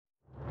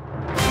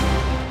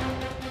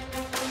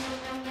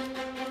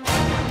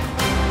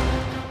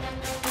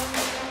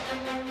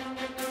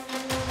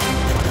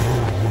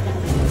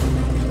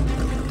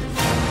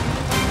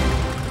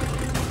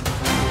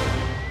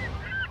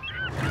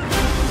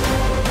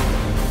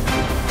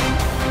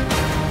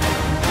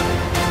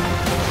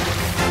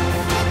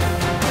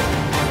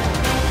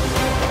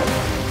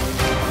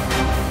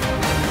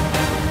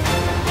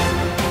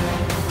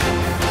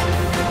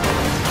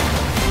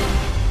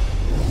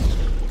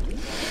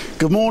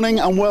Good morning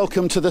and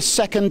welcome to the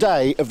second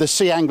day of the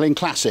Sea Angling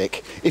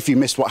Classic. If you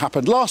missed what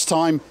happened last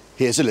time,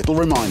 here's a little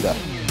reminder. I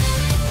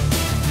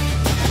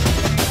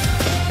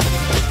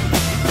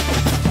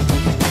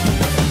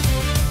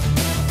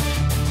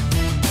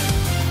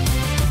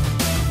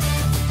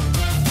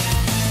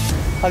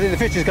think the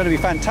fish is going to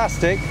be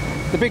fantastic.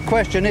 The big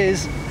question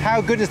is, how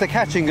good is the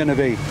catching going to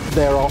be?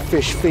 There are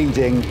fish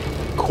feeding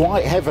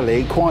quite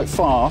heavily, quite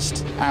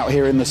fast out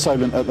here in the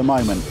Solent at the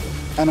moment.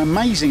 An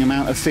amazing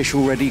amount of fish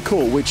already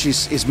caught, which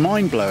is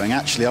mind-blowing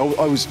actually.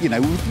 I was, you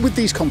know, with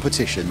these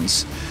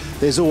competitions,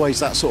 there's always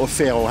that sort of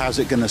fear, oh, how's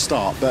it going to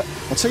start? But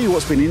I'll tell you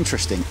what's been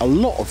interesting, a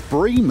lot of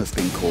bream have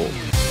been caught.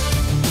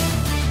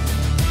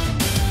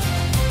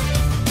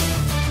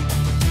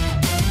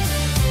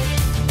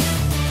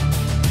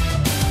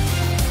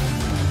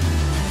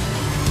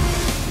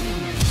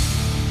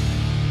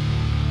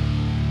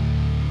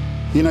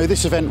 You know,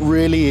 this event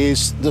really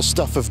is the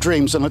stuff of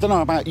dreams, and I don't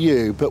know about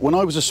you, but when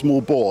I was a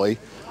small boy,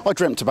 I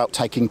dreamt about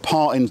taking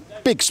part in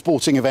big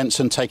sporting events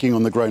and taking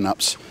on the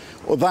grown-ups.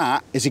 Well,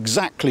 that is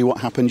exactly what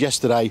happened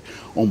yesterday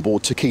on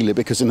board Tequila,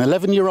 because an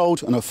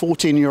 11-year-old and a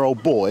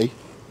 14-year-old boy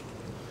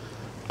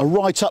are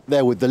right up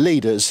there with the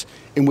leaders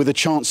in with a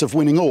chance of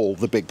winning all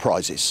the big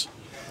prizes.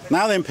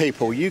 Now then,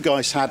 people, you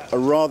guys had a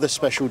rather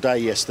special day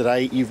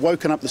yesterday. You've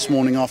woken up this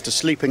morning after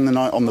sleeping the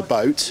night on the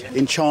boat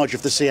in charge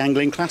of the Sea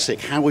Angling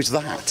Classic. How was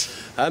that?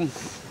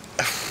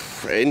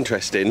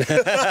 Interesting.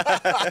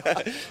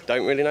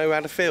 Don't really know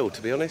how to feel,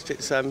 to be honest.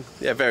 It's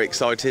yeah, very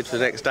excited for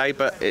the next day,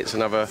 but it's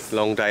another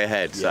long day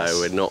ahead, Yes. so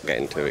we're not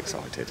getting too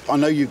excited. I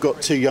know you've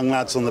got two young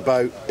lads on the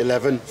boat,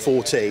 11,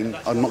 14.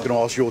 I'm not going to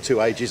ask your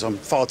two ages. I'm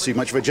far too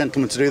much of a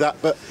gentleman to do that,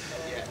 but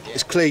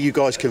it's clear you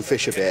guys can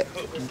fish a bit.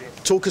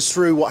 Talk us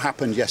through what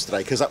happened yesterday,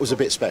 because that was a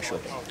bit special.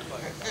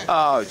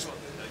 It's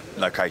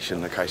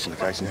location.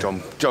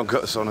 John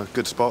got us on a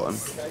good spot, and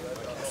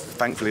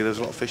thankfully there's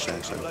a lot of fish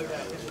there. So.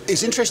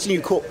 It's interesting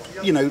you caught,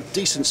 you know,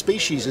 decent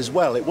species as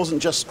well. It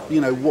wasn't just,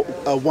 you know,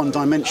 a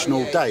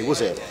one-dimensional day,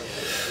 was it?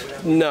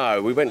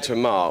 No, we went to a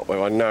mark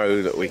where I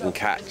know that we can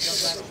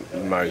catch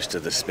most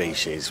of the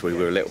species. We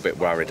were a little bit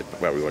worried,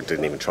 well, we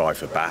didn't even try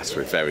for bass.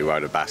 We were very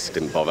worried of bass,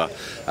 didn't bother.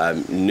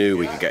 Knew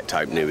we could get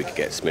tope, knew we could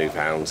get smooth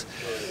hounds,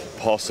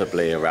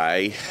 possibly a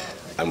ray,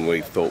 and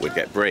we thought we'd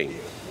get bream.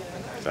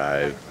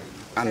 So,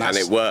 and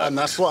it worked. And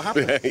that's what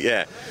happened.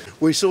 Yeah.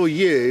 We saw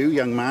you,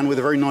 young man, with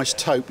a very nice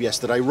tope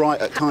yesterday, right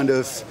at kind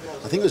of,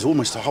 I think it was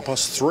almost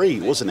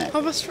 3:30, wasn't it?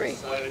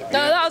 3:30. No,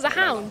 that was a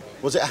hound.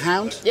 Was it a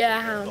hound? Yeah,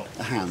 a hound.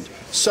 A hound.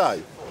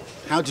 So,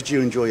 how did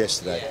you enjoy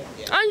yesterday?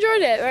 I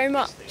enjoyed it very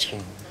much.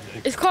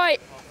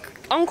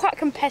 I'm quite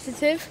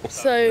competitive,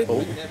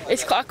 so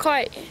I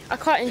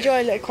quite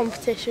enjoy a little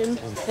competition.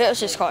 It was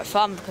just quite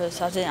fun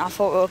because I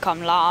thought we would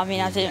come last. I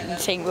mean, I didn't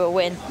think we would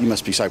win. You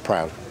must be so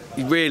proud.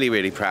 Really,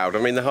 really proud. I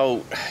mean, the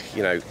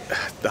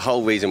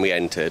whole reason we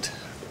entered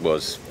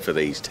was for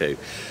these two.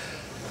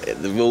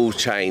 The rules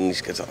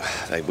changed because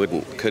they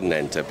couldn't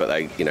enter, but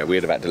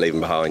we'd have had to leave them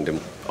behind,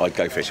 and I'd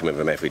go fishing with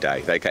them every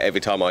day.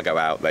 Every time I go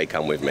out, they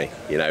come with me,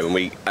 you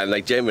know, and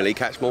they generally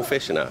catch more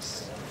fish than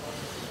us.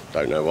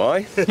 Don't know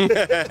why.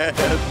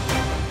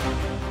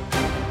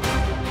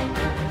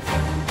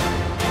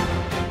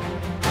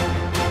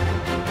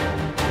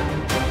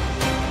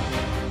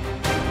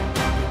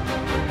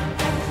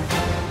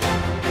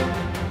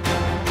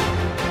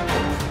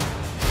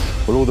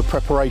 Well, all the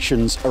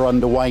preparations are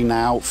underway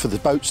now for the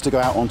boats to go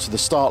out onto the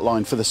start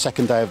line for the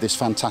second day of this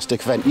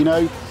fantastic event. You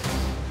know,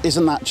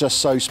 isn't that just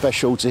so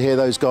special to hear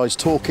those guys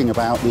talking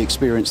about the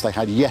experience they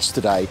had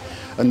yesterday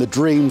and the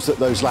dreams that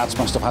those lads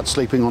must have had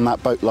sleeping on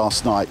that boat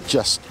last night?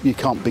 Just, you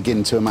can't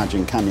begin to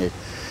imagine, can you?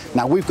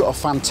 Now, we've got a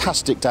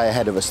fantastic day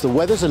ahead of us. The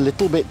weather's a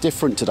little bit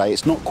different today.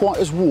 It's not quite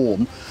as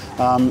warm,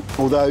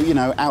 although, you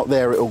know, out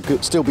there it'll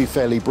still be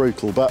fairly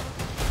brutal, but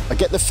I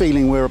get the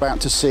feeling we're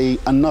about to see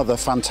another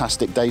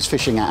fantastic day's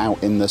fishing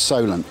out in the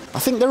Solent. I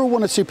think there were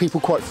one or two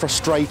people quite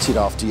frustrated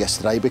after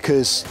yesterday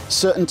because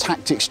certain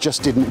tactics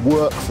just didn't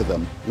work for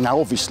them. Now,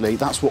 obviously,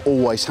 that's what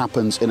always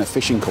happens in a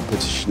fishing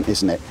competition,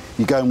 isn't it?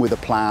 You go in with a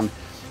plan,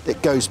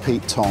 it goes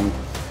Pete Tong,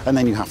 and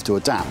then you have to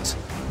adapt.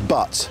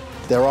 But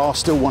there are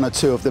still one or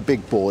two of the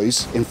big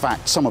boys, in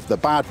fact, some of the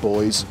bad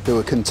boys, who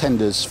are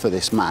contenders for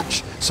this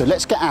match. So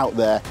let's get out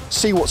there,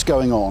 see what's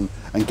going on,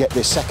 and get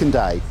this second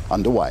day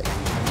underway.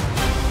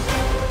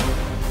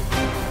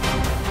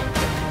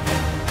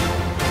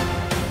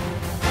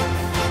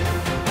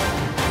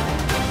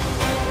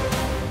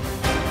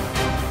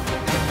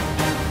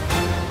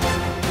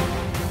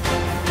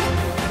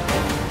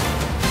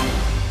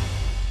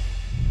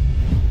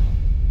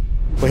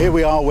 Well, here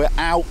we are, we're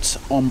out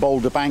on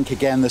Boulder Bank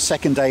again. The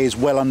second day is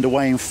well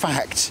underway. In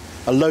fact,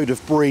 a load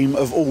of bream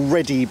have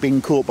already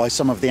been caught by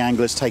some of the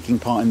anglers taking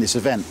part in this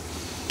event.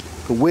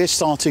 But we're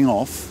starting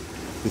off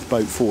with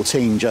boat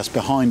 14 just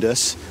behind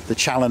us, the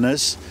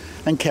Challoners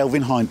and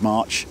Kelvin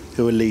Hindmarch,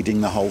 who are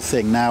leading the whole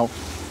thing. Now,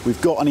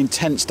 we've got an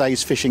intense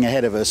day's fishing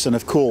ahead of us, and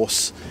of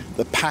course,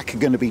 the pack are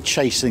going to be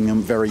chasing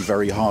them very,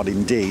 very hard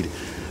indeed.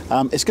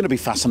 It's going to be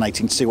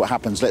fascinating to see what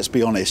happens. Let's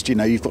be honest, you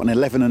know, you've got an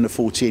 11 and a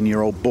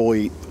 14-year-old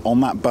boy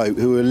on that boat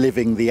who are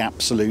living the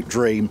absolute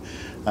dream.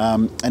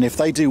 And if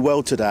they do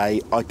well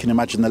today, I can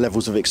imagine the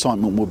levels of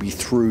excitement will be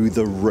through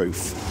the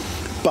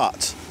roof.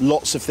 But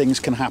lots of things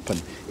can happen.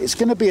 It's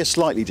going to be a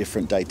slightly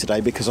different day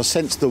today because I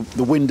sense the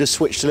wind has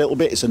switched a little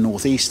bit. It's a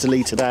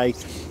northeasterly today.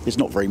 There's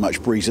not very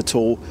much breeze at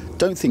all.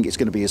 Don't think it's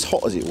going to be as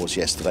hot as it was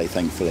yesterday,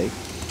 thankfully.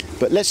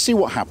 But let's see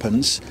what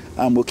happens.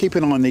 We'll keep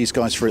an eye on these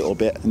guys for a little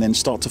bit and then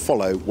start to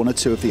follow one or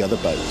two of the other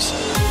boats.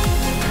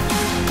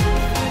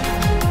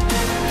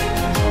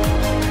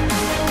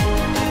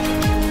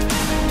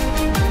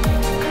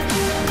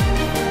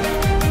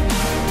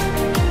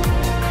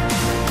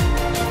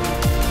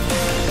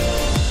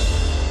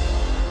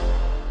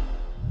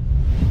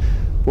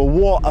 Well,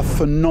 what a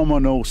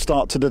phenomenal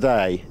start to the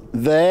day.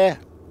 There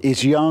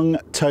is young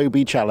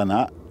Toby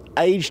Challoner,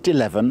 aged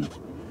 11,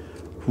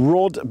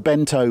 rod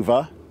bent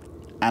over,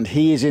 and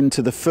he is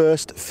into the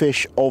first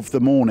fish of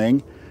the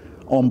morning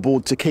on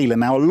board Tequila.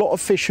 Now, a lot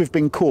of fish have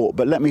been caught,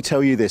 but let me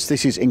tell you this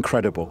is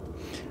incredible.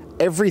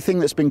 Everything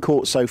that's been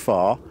caught so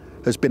far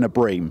has been a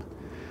bream,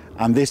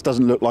 and this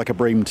doesn't look like a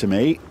bream to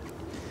me.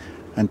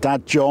 And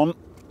Dad John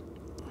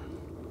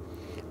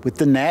with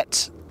the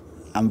net,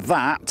 and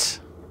that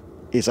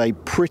is a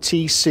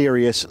pretty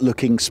serious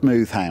looking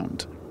smooth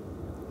hound.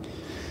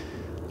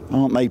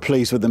 Aren't they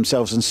pleased with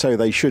themselves? And so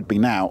they should be.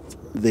 Now,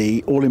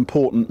 the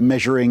all-important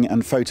measuring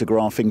and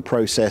photographing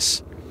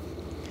process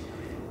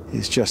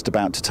is just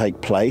about to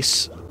take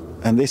place.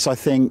 And this, I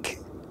think,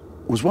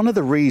 was one of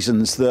the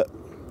reasons that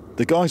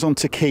the guys on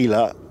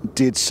Tequila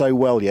did so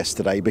well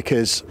yesterday,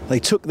 because they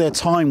took their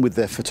time with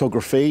their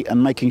photography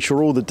and making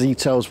sure all the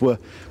details were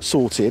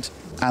sorted,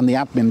 and the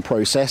admin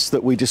process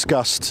that we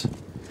discussed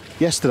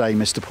yesterday,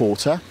 Mr.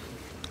 Porter.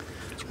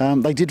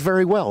 They did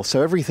very well.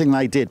 So everything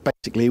they did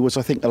basically was,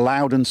 I think,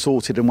 allowed and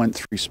sorted and went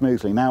through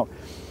smoothly. Now,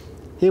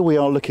 here we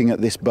are looking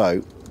at this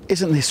boat.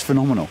 Isn't this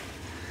phenomenal?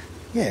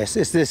 Yes,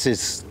 this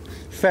is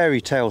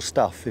fairy tale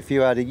stuff. If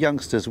you had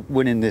youngsters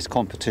winning this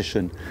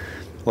competition,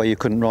 well, you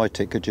couldn't write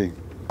it, could you?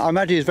 I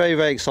imagine he's very,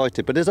 very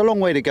excited, but there's a long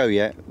way to go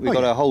yet. We've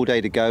got a whole day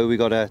to go. We've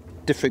got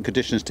different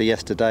conditions to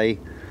yesterday.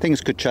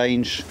 Things could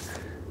change.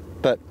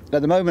 But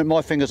at the moment,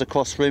 my fingers are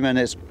crossed for him, and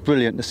it's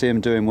brilliant to see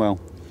him doing well.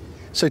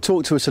 So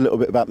talk to us a little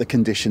bit about the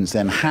conditions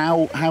then.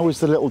 How is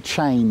the little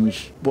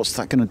change, what's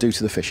that going to do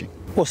to the fishing?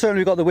 Well, certainly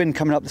we've got the wind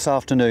coming up this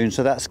afternoon,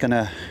 so that's going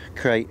to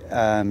create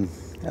a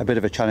bit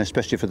of a challenge,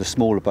 especially for the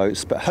smaller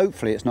boats. But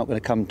hopefully it's not going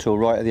to come till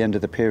right at the end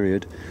of the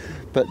period.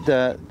 But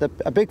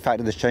a big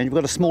factor of this change, we've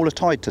got a smaller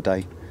tide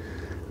today.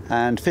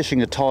 And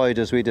fishing a tide,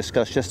 as we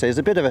discussed yesterday, is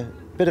a bit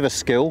of a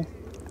skill,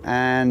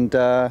 and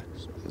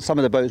some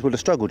of the boats would have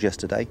struggled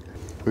yesterday.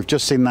 We've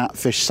just seen that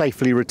fish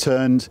safely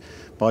returned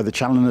by the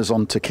Challoners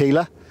on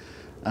Tequila,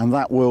 and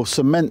that will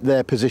cement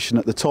their position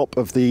at the top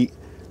of the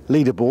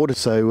leaderboard.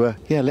 So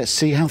yeah, let's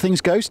see how things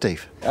go,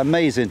 Steve.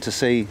 Amazing to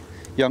see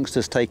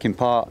youngsters taking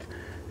part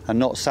and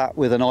not sat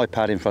with an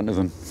iPad in front of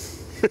them.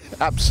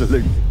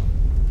 Absolutely.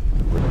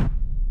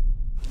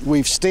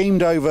 We've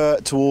steamed over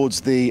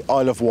towards the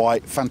Isle of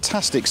Wight.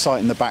 Fantastic sight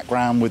in the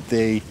background with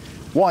the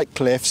White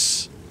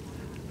Cliffs,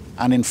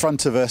 and in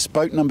front of us,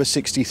 boat number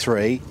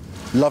 63,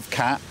 Love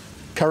Cat,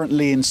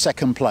 currently in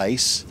second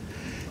place.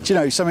 Do you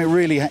know, something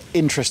really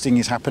interesting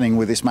is happening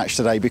with this match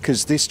today,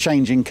 because this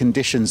change in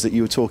conditions that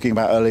you were talking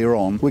about earlier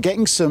on, we're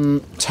getting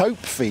some taupe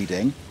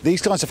feeding.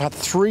 These guys have had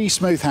 3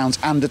 smooth hounds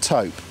and a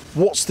taupe.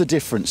 What's the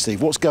difference,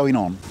 Steve? What's going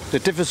on? The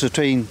difference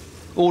between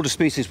all the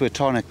species we're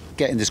trying to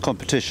get in this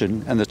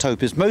competition and the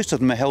taupe is most of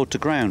them are held to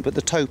ground, but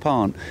the taupe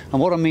aren't.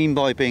 And what I mean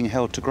by being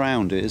held to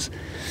ground is,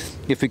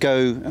 if we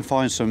go and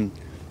find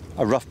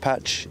a rough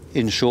patch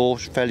inshore,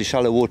 fairly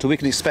shallow water, we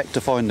can expect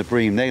to find the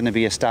bream. They're going to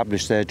be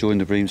established there during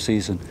the bream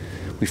season.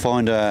 We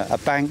find a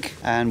bank,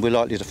 and we're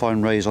likely to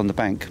find rays on the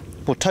bank.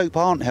 Well, taupe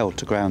aren't held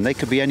to ground. They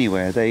could be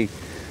anywhere. They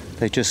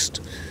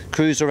just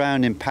cruise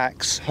around in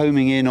packs,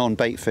 homing in on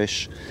bait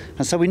fish,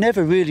 and so we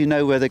never really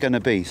know where they're going to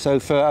be.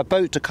 So for a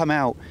boat to come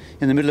out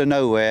in the middle of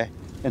nowhere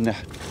and the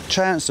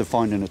chance of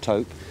finding a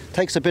taupe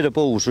takes a bit of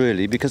balls,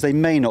 really, because they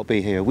may not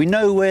be here. We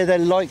know where they're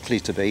likely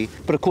to be,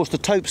 but of course the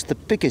taupe's the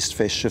biggest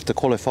fish of the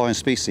qualifying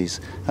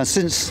species, and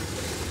since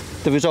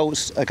the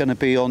results are going to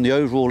be on the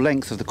overall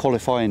length of the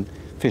qualifying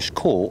fish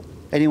caught,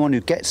 anyone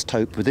who gets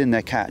taupe within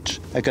their catch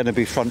are going to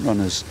be front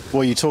runners.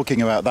 Well, you're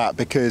talking about that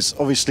because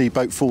obviously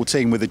boat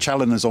 14 with the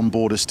Challoners on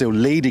board are still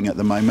leading at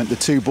the moment. The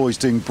 2 boys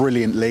doing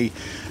brilliantly.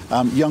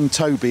 Young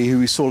Toby, who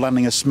we saw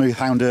landing a smooth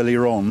hound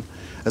earlier on,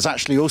 has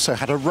actually also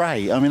had a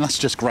ray. I mean, that's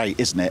just great,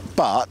 isn't it?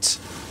 But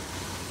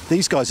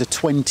these guys are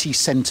 20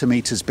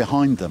 centimetres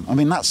behind them. I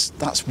mean,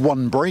 that's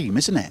one bream,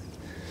 isn't it?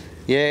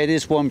 Yeah, it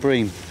is one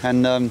bream,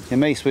 and it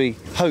makes me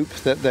hope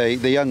that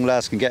the young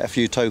lads can get a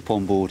few taupe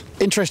on board.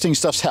 Interesting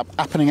stuff's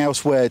happening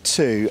elsewhere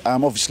too.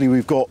 Obviously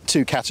we've got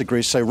 2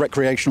 categories, so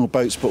recreational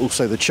boats but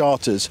also the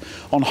charters.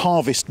 On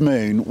Harvest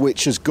Moon,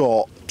 which has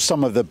got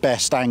some of the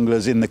best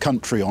anglers in the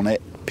country on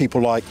it, people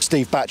like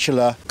Steve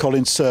Batchelor,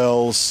 Colin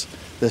Searles,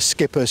 the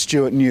skipper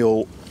Stuart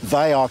Newell,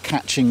 they are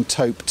catching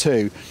taupe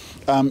too.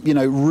 You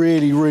know,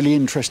 really, really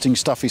interesting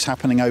stuff is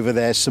happening over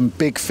there. Some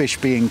big fish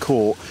being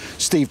caught.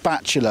 Steve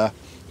Batchelor,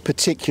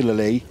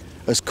 particularly,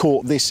 has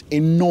caught this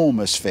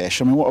enormous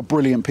fish. I mean, what a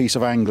brilliant piece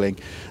of angling.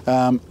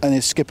 And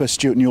his skipper,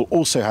 Stuart Newell,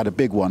 also had a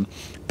big one.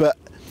 But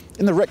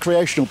in the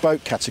recreational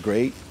boat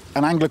category,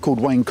 an angler called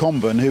Wayne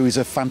Comben, who is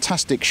a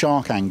fantastic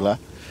shark angler,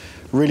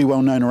 really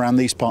well known around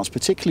these parts,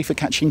 particularly for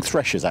catching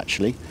threshers,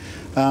 actually.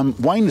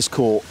 Wayne has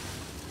caught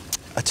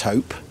a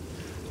tope,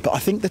 but I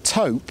think the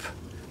tope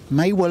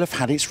may well have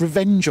had its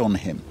revenge on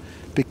him,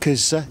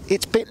 because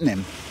it's bitten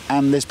him,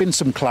 and there's been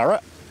some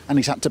claret, and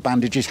he's had to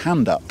bandage his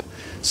hand up.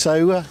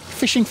 So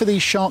fishing for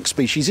these shark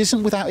species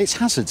isn't without its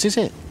hazards, is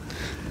it?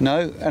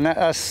 No, and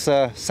that's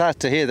sad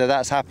to hear that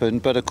that's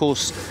happened, but of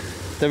course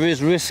there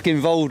is risk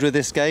involved with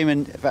this game,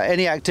 and for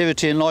any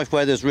activity in life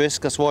where there's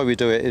risk, that's why we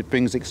do it. It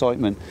brings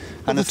excitement.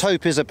 And the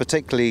tope is a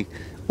particularly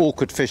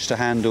awkward fish to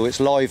handle. It's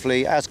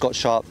lively, has got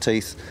sharp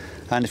teeth,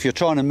 and if you're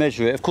trying to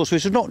measure it, of course,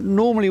 which is not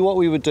normally what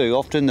we would do.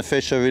 Often the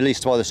fish are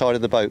released by the side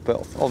of the boat,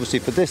 but obviously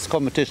for this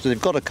competition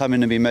they've got to come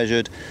in and be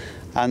measured,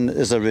 and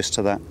there's a risk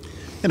to that.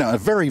 You know, a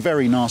very,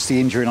 very nasty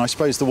injury, and I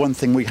suppose the one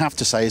thing we have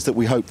to say is that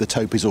we hope the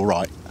tope is all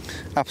right.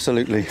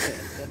 Absolutely.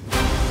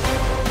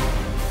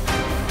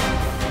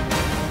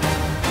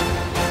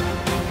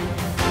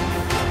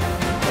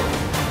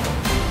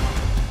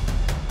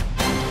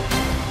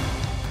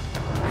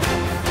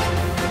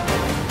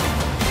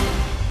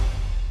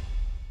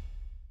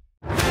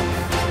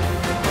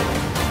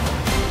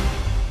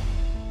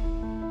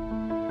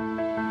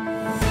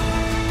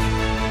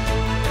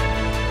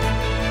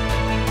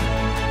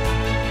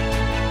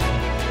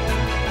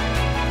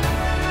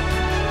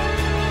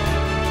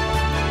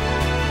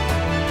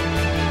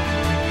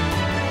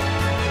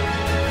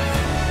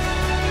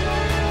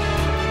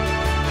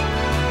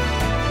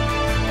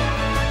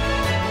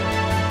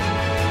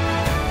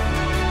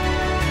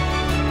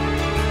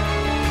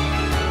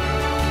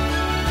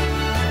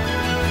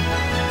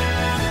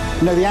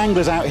 You know, the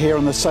anglers out here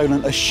on the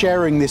Solent are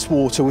sharing this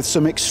water with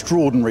some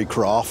extraordinary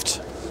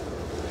craft,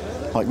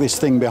 like this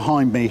thing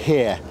behind me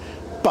here.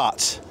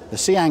 But the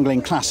Sea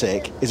Angling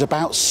Classic is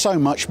about so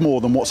much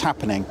more than what's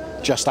happening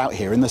just out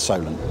here in the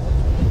Solent.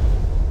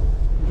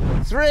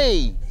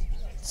 3,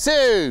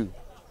 2,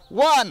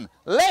 1,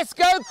 let's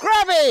go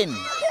crabbing!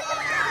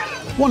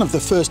 One of the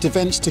first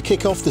events to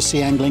kick off the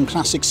Sea Angling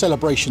Classic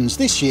celebrations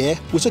this year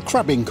was a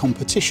crabbing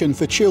competition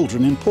for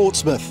children in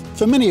Portsmouth.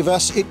 For many of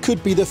us, it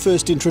could be the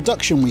first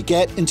introduction we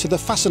get into the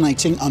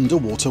fascinating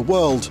underwater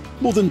world.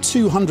 More than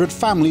 200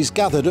 families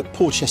gathered at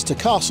Porchester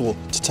Castle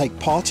to take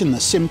part in the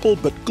simple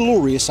but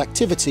glorious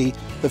activity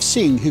of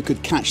seeing who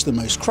could catch the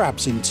most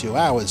crabs in 2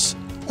 hours.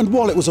 And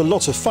while it was a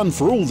lot of fun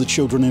for all the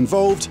children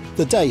involved,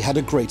 the day had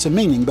a greater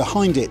meaning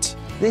behind it.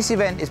 This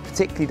event is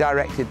particularly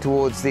directed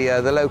towards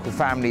the local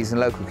families and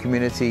local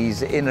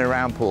communities in and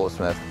around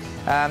Portsmouth,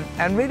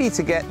 and really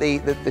to get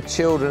the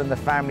children and the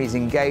families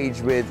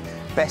engaged with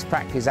best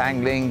practice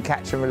angling,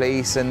 catch and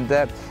release, and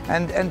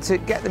to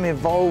get them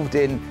involved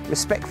in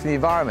respect for the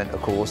environment,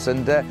 of course,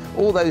 and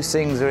all those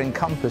things are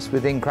encompassed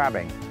within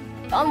crabbing.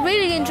 I'm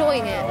really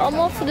enjoying it. I'm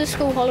off for the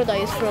school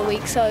holidays for a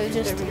week, so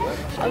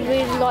I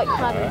really like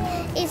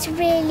crabbing. It's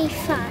really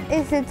fun.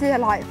 It's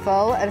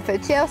delightful, and for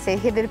Chelsea,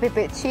 he's a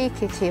bit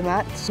cheeky too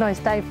much. Nice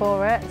day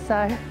for it,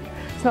 so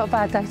it's not a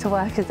bad day to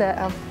work, is it?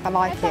 I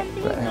like it.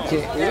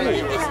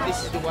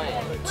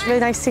 It's really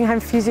nice seeing how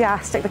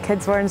enthusiastic the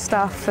kids were and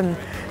stuff, and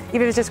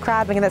even if it's just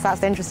crabbing and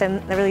that's interesting,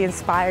 it really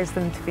inspires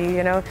them to be,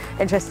 you know,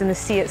 interested in the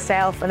sea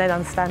itself and then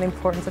understand the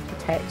importance of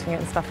protecting it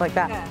and stuff like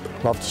that.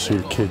 Love to see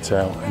the kids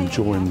out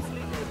enjoying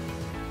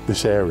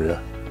this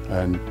area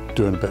and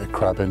doing a bit of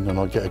crabbing, and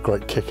I get a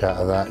great kick out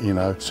of that, you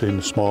know, seeing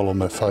the smile on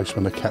their face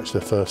when they catch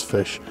their first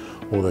fish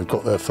or they've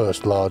got their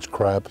first large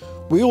crab.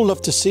 We all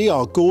love to see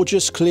our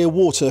gorgeous clear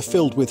water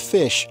filled with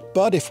fish,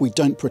 but if we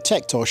don't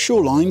protect our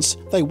shorelines,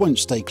 they won't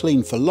stay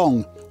clean for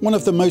long. One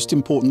of the most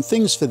important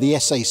things for the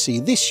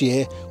SAC this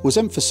year was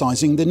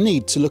emphasising the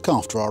need to look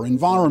after our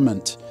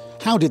environment.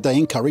 How did they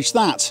encourage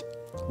that?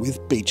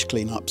 With beach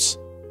cleanups.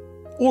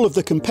 All of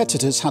the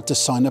competitors had to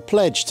sign a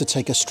pledge to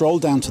take a stroll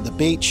down to the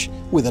beach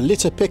with a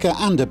litter picker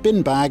and a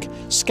bin bag,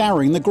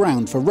 scouring the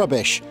ground for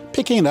rubbish,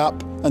 picking it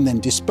up and then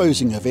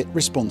disposing of it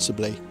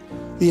responsibly.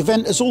 The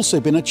event has also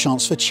been a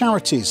chance for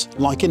charities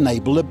like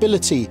Enable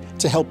Ability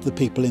to help the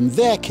people in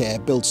their care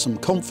build some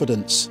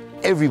confidence.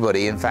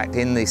 Everybody, in fact,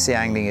 in the Sea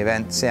Angling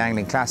event, Sea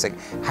Angling Classic,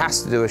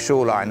 has to do a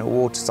shoreline or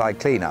waterside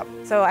clean-up.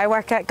 So I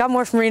work at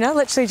Gunwharf Marina,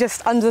 literally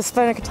just under the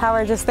Spinnaker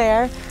Tower just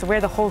there. So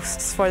we're the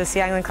hosts for the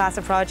Sea Angling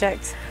Classic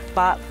project,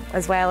 but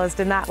as well as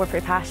doing that, we're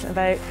pretty passionate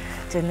about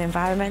doing the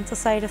environmental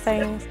side of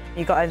things.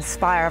 You've got to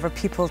inspire other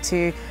people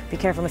to be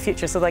careful in the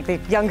future. So like the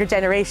younger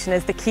generation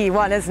is the key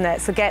one, isn't it?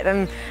 So get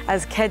them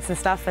as kids and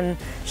stuff and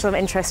show them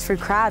interest through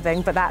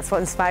crabbing, but that's what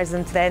inspires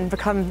them to then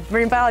become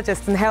marine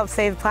biologists and help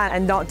save the planet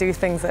and not do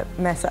things that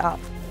mess it up.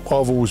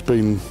 I've always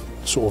been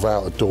sort of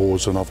out of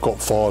doors, and I've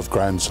got 5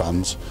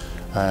 grandsons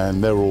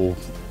and they're all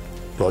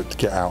like to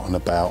get out and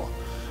about,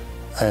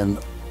 and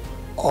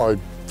I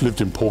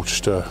lived in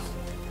Porchester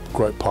a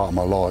great part of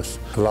my life.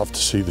 I love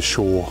to see the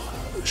shore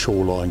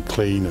shoreline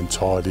clean and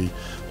tidy.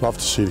 Love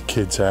to see the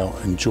kids out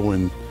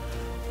enjoying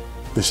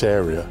this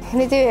area.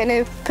 They do it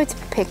in a pretty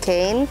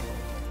picking.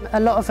 A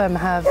lot of them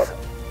have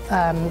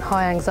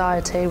high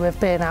anxiety with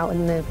being out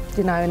in the,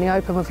 in the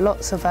open with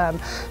lots of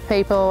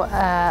people,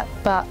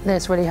 but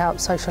this really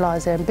helps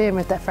socialising, being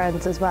with their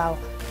friends as well.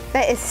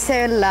 That is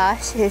so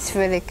lush, it's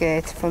really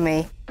good for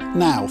me.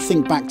 Now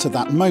think back to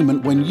that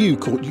moment when you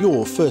caught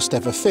your first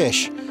ever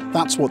fish.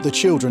 That's what the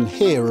children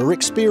here are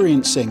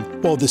experiencing.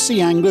 While the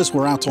sea anglers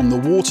were out on the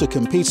water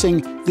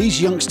competing,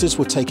 these youngsters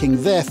were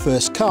taking their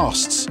first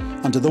casts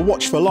under the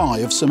watchful eye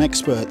of some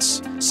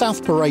experts.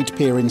 South Parade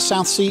Pier in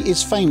Southsea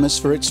is famous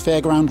for its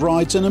fairground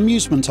rides and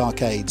amusement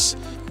arcades.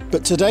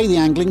 But today the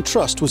Angling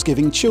Trust was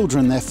giving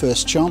children their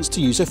first chance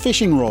to use a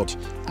fishing rod,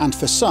 and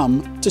for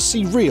some, to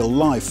see real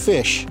live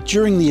fish.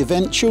 During the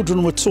event,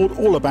 children were taught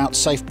all about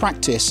safe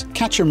practice,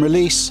 catch and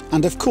release,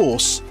 and of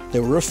course,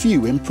 there were a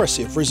few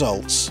impressive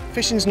results.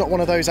 Fishing's not one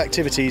of those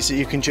activities that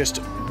you can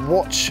just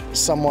watch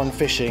someone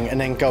fishing and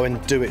then go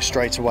and do it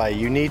straight away.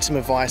 You need some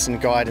advice and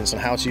guidance on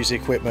how to use the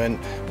equipment.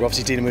 We're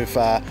obviously dealing with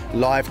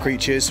live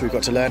creatures, so we've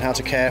got to learn how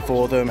to care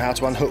for them, how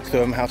to unhook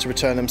them, how to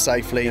return them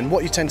safely. And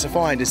what you tend to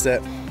find is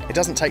that it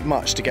doesn't take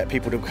much to get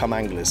people to become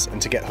anglers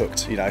and to get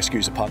hooked,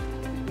 excuse the pun.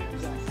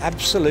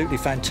 Absolutely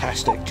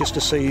fantastic just to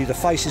see the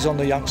faces on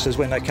the youngsters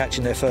when they're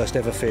catching their first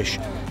ever fish.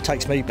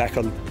 Takes me back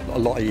a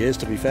lot of years,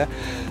 to be fair,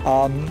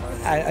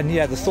 and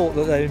yeah, the thought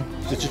that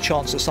there's a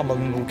chance that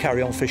someone will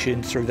carry on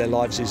fishing through their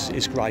lives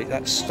is great.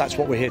 That's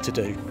what we're here to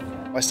do.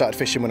 I started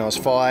fishing when I was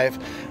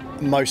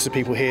 5. Most of the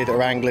people here that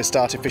are anglers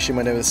started fishing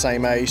when they were the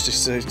same age.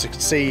 Just to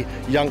see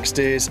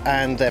youngsters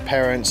and their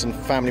parents and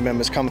family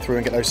members come through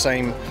and get those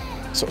same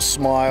sort of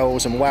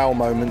smiles and wow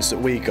moments that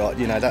we got,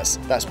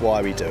 that's why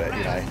we do it,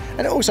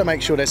 And it also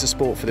makes sure there's a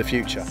sport for the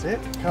future. That's it.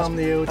 Calm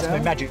the eel down. That's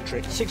my magic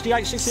trick.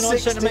 68, 69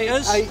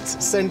 centimetres? 68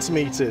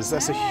 centimetres.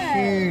 That's a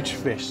huge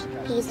fish.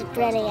 He's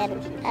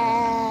brilliant.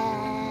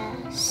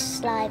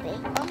 Slimy.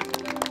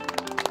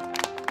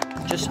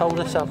 Just hold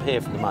us up here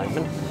for the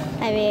moment.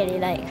 I really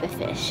like the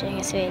fishing.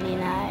 It's really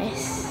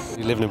nice.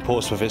 Living in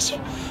Portsmouth, it's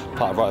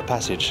part of rite of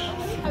passage.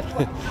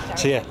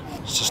 So yeah,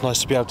 it's just nice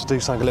to be able to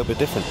do something a little bit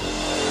different.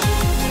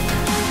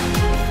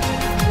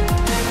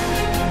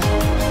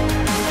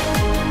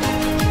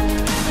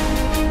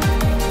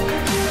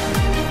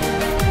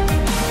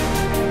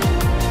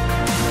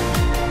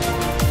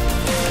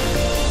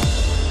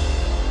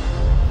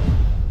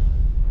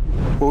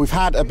 Well, we've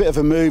had a bit of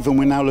a move and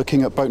we're now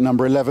looking at boat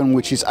number 11,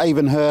 which is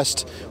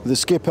Avonhurst, with the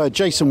skipper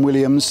Jason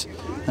Williams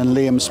and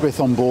Liam Smith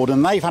on board,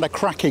 and they've had a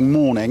cracking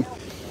morning,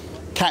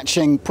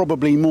 catching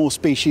probably more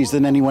species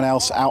than anyone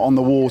else out on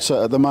the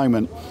water at the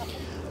moment.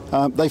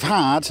 They've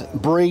had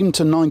bream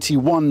to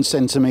 91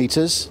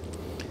 centimetres,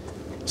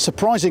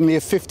 surprisingly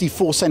a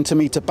 54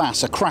 centimetre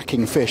bass, a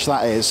cracking fish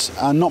that is.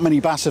 Not many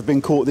bass have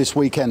been caught this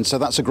weekend, so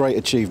that's a great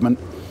achievement.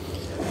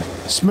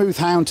 Smooth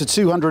hound to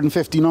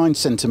 259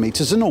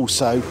 centimetres, and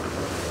also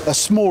a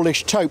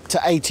smallish tope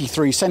to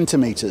 83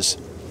 centimetres.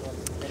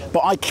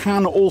 But I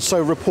can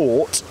also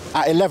report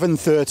at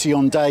 11:30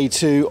 on day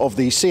 2 of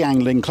the Sea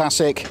Angling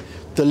Classic,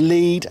 the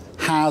lead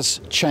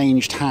has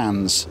changed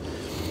hands.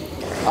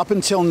 Up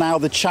until now,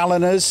 the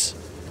Challoners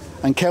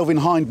and Kelvin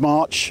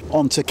Hindmarch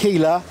on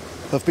Tequila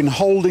have been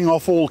holding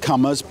off all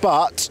comers,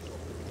 but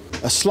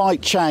a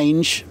slight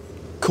change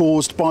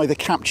caused by the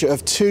capture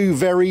of 2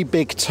 very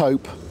big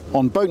tope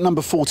on boat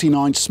number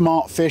 49,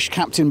 Smartfish,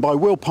 captained by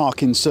Will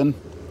Parkinson.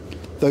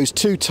 Those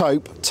 2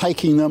 tope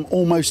taking them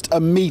almost a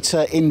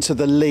metre into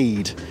the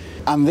lead.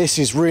 And this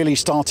is really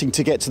starting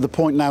to get to the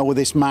point now where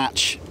this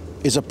match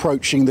is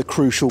approaching the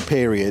crucial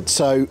period.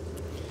 So,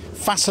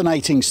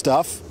 fascinating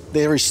stuff.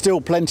 There is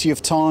still plenty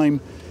of time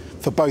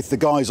for both the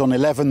guys on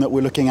 11 that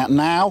we're looking at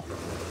now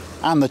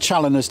and the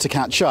Challoners to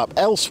catch up.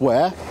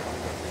 Elsewhere,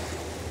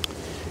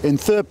 in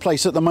 3rd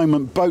place at the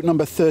moment, boat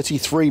number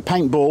 33,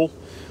 Paintball,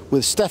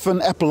 with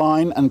Stefan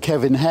Eppeline and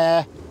Kevin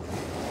Hare.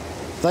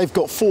 They've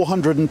got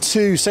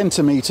 402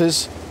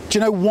 centimetres. Do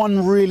you know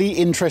one really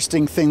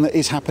interesting thing that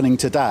is happening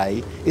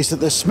today is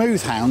that the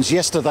smooth hounds,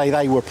 yesterday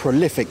they were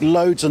prolific,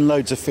 loads and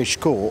loads of fish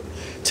caught.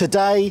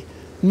 Today,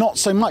 not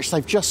so much,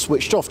 they've just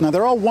switched off. Now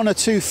there are 1 or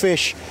 2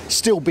 fish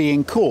still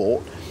being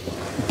caught,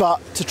 but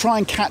to try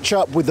and catch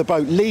up with the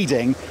boat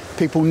leading,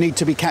 people need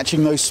to be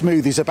catching those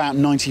smoothies about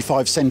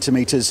 95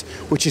 centimetres,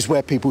 which is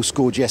where people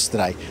scored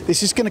yesterday.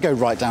 This is going to go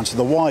right down to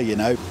the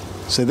wire,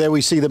 So there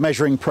we see the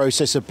measuring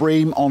process of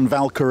bream on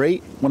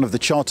Valkyrie, one of the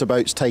charter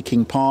boats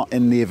taking part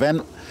in the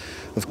event.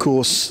 Of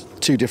course,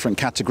 2 different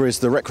categories,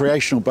 the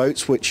recreational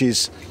boats, which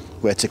is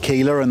where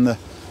Tequila and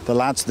the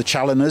lads, the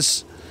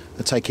Challoners,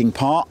 are taking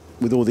part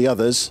with all the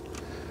others,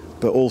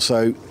 but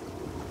also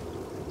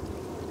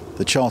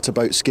the charter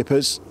boat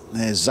skippers.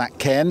 There's Zach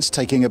Cairns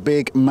taking a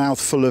big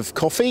mouthful of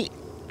coffee.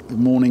 Good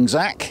morning,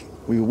 Zach.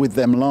 We were with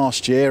them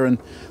last year and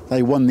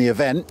they won the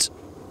event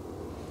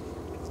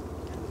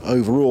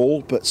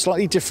overall, but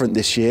slightly different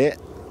this year.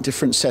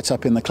 Different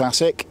setup in the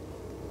Classic.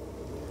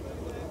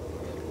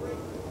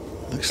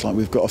 Looks like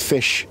we've got a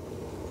fish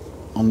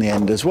on the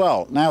end as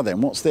well. Now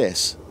then, what's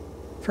this?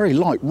 Very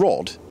light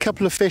rod.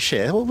 Couple of fish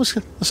here.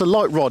 That's a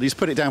light rod. He's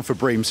put it down for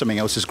bream. Something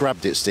else has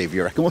grabbed it, Steve,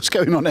 you reckon? What's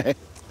going on here?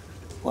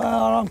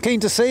 Well, I'm keen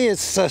to see.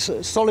 It's a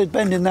solid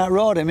bend in that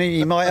rod. I mean,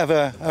 you might have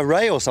a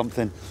ray or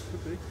something.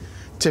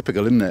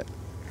 Typical, isn't it?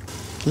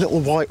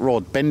 Little white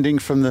rod bending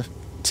from the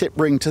tip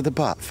ring to the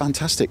butt.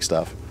 Fantastic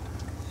stuff.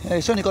 Yeah,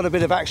 it's only got a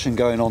bit of action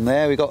going on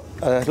there. We've got,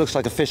 looks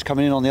like a fish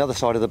coming in on the other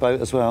side of the boat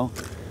as well.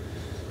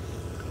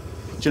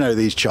 Do you know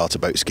these charter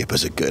boat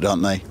skippers are good,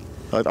 aren't they?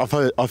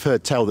 I've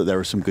heard tell that there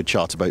are some good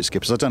charter boat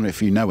skippers. I don't know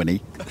if you know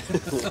any.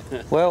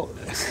 Well,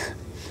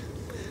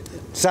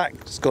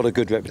 Zach's got a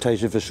good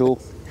reputation for sure,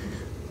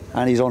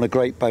 and he's on a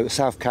great boat.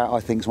 South Cat, I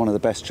think, is one of the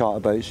best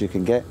charter boats you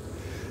can get.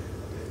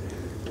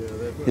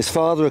 His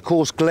father, of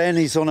course, Glenn,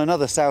 he's on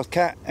another South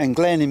Cat, and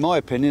Glenn, in my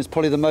opinion, is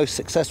probably the most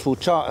successful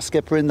charter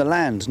skipper in the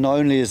land. Not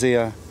only is he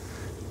a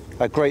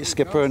great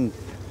skipper and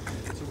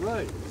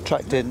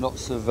tracked in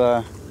lots of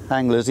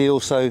anglers, he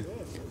also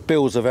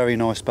builds a very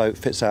nice boat,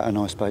 fits out a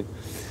nice boat.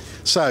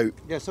 So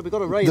yeah, so we've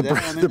got a ray there.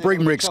 The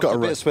bream rig's got a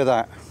ray. With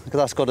that, because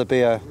that's got to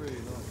be a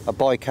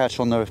bycatch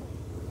on the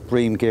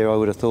bream gear, I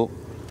would have thought.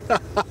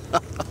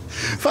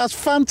 That's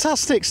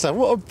fantastic stuff.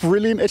 What a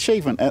brilliant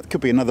achievement. It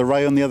could be another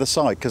ray on the other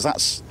side, because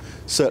that's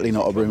certainly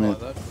not a bream.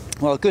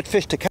 Well, a good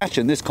fish to catch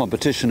in this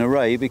competition, a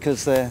ray,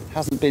 because there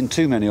hasn't been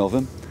too many of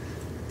them.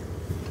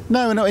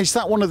 No, is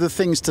that one of the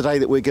things today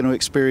that we're going to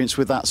experience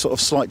with that sort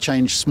of slight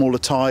change, smaller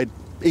tide,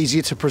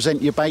 easier to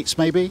present your baits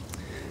maybe?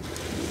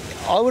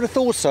 I would have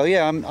thought so,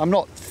 yeah. I'm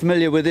not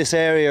familiar with this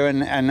area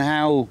and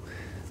how,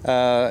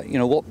 you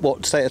know,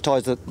 what state of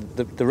tides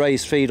the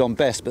rays feed on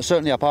best, but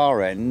certainly up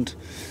our end,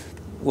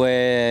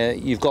 where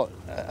you've got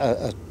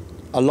a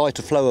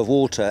lighter flow of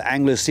water,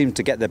 anglers seem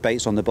to get their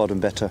baits on the bottom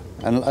better.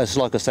 And as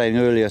like I was saying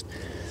earlier,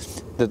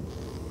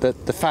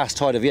 the fast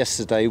tide of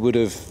yesterday would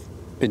have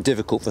been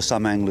difficult for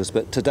some anglers,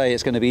 but today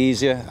it's going to be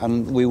easier,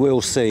 and we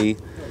will see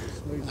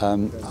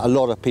a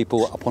lot of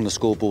people up on the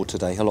scoreboard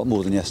today, a lot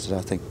more than yesterday,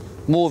 I think.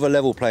 More of a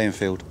level playing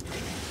field.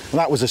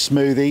 Well, that was a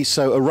smoothie,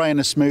 so a ray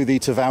and a smoothie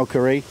to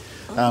Valkyrie.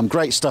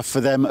 Great stuff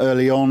for them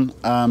early on,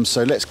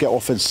 so let's get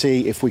off and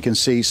see if we can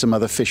see some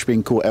other fish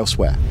being caught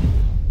elsewhere.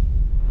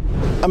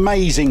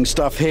 Amazing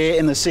stuff here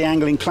in the Sea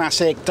Angling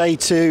Classic, day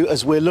 2,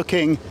 as we're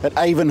looking at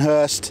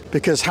Avonhurst,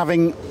 because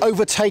having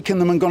overtaken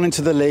them and gone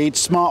into the lead,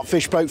 Smart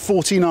Fish Boat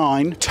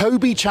 49,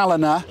 Toby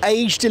Challoner,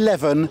 aged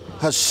 11,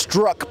 has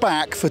struck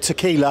back for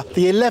tequila.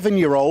 The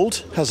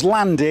 11-year-old has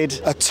landed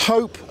a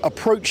tope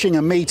approaching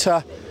a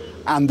metre,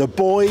 and the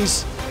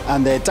boys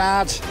and their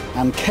dad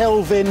and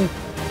Kelvin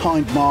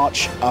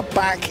Hindmarch are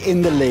back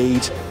in the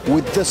lead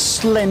with the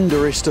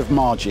slenderest of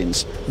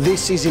margins.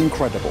 This is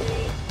incredible.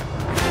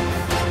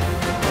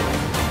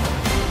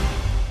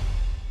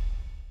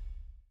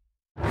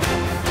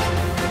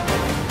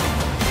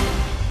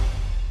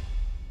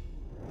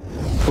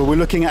 Well, we're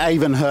looking at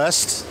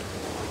Avonhurst,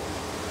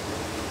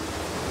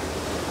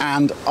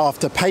 and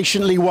after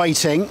patiently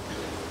waiting,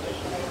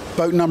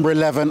 boat number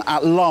 11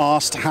 at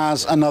last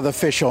has another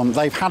fish on.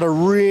 They've had a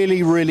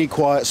really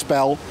quiet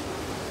spell,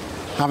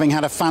 having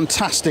had a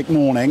fantastic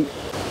morning,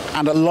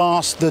 and at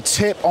last the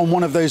tip on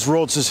one of those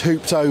rods has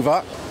hooped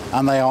over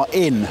and they are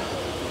in.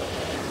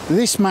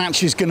 This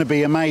match is going to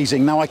be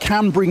amazing. Now, I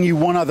can bring you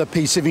one other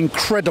piece of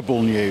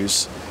incredible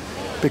news,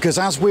 because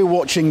as we're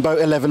watching boat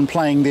 11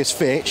 playing this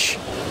fish,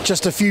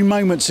 just a few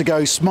moments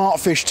ago, Smart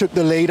Fish took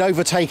the lead,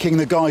 overtaking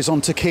the guys on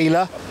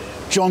tequila.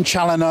 John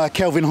Challoner,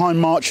 Kelvin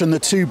Hindmarch and the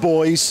two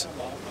boys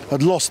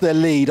had lost their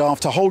lead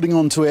after holding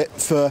on to it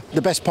for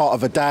the best part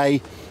of a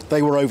day.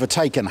 They were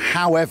overtaken.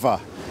 However,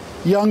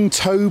 young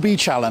Toby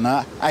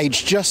Challoner,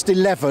 aged just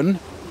 11,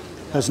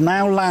 has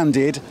now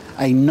landed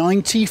a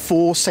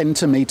 94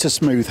 centimetre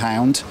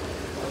smoothhound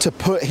to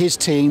put his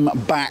team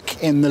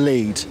back in the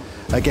lead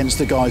against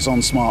the guys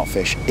on Smart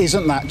Fish.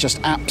 Isn't that just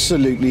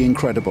absolutely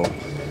incredible?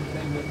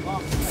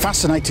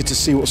 Fascinated to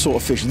see what sort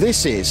of fish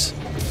this is.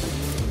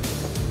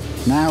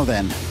 Now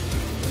then,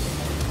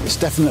 it's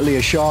definitely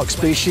a shark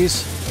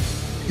species.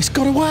 It's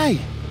got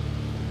away.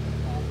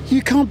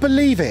 You can't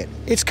believe it.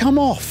 It's come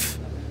off.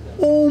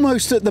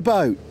 Almost at the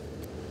boat.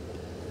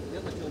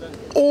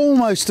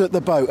 Almost at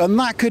the boat. And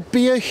that could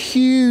be a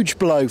huge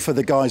blow for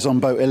the guys on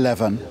boat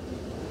 11.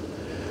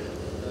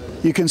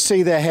 You can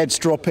see their heads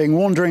dropping,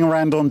 wandering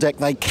around on deck.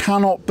 They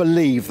cannot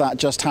believe that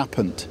just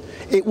happened.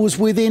 It was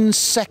within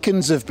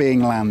seconds of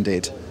being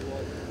landed.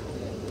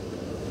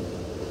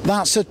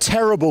 That's a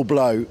terrible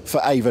blow for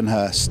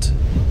Avonhurst.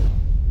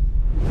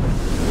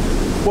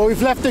 Well,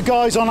 we've left the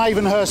guys on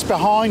Avonhurst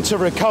behind to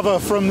recover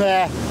from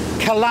their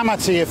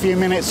calamity a few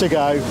minutes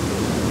ago.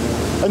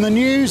 And the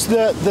news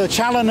that the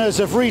Challoners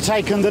have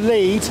retaken the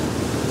lead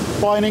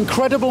by an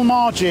incredible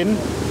margin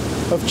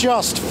of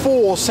just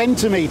 4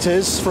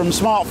 centimetres from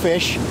Smart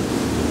Fish,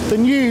 the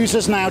news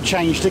has now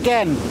changed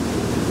again,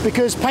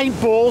 because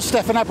Paintball,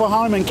 Stefan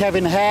Eppelheim and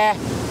Kevin Hare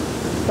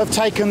have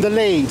taken the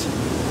lead.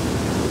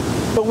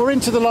 But we're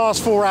into the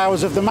last 4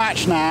 hours of the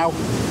match now,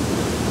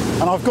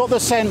 and I've got the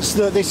sense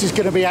that this is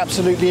going to be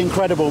absolutely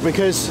incredible,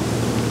 because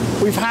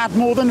we've had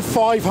more than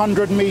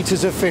 500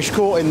 metres of fish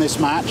caught in this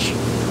match.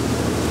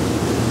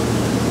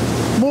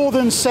 More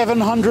than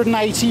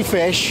 780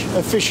 fish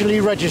officially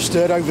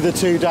registered over the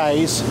 2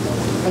 days.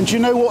 And do you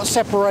know what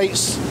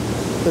separates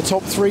the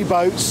top 3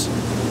 boats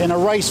in a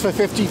race for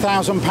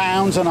 £50,000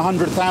 and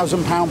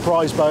 £100,000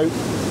 prize boat?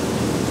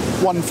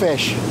 One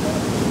fish.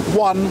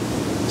 One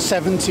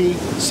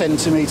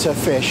 70-centimetre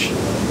fish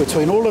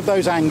between all of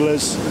those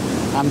anglers,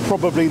 and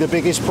probably the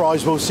biggest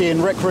prize we'll see in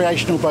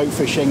recreational boat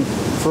fishing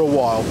for a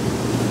while.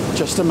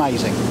 Just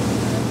amazing.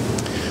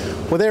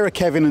 Well, there are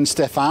Kevin and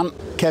Stefan.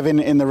 Kevin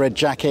in the red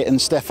jacket and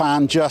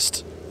Stefan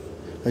just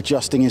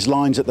adjusting his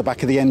lines at the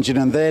back of the engine,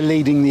 and they're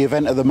leading the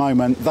event at the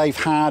moment. They've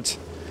had,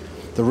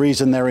 the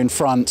reason they're in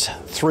front,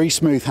 3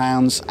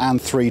 smoothhounds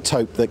and 3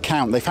 tope that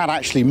count. They've had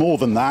actually more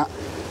than that,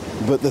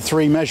 but the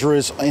 3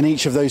 measurers in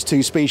each of those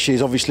 2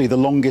 species, obviously the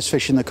longest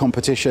fish in the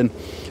competition,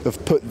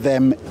 have put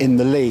them in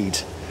the lead.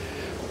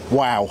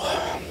 Wow.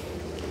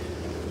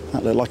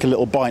 That looked like a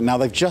little bite. Now,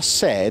 they've just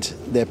said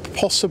they're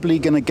possibly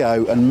going to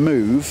go and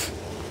move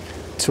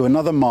to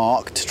another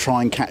mark to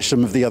try and catch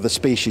some of the other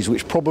species,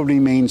 which probably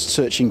means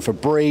searching for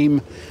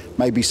bream,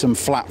 maybe some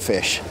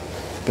flatfish.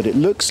 But it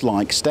looks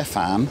like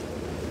Stefan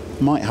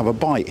might have a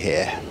bite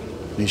here.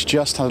 He's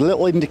just had a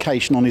little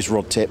indication on his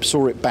rod tip,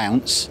 saw it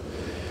bounce,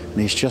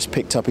 and he's just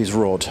picked up his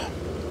rod.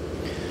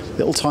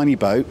 Little tiny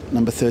boat,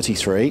 number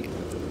 33.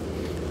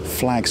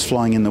 Flags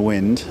flying in the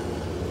wind.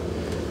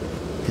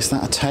 Is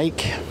that a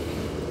take?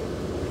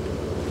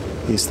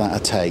 Is that a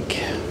take?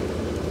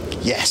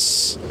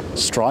 Yes!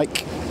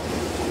 Strike.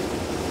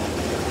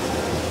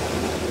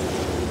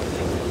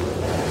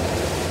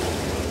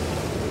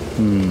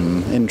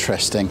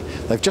 Interesting.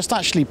 They've just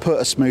actually put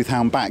a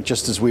smoothhound back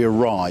just as we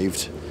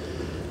arrived.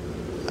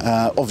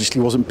 Obviously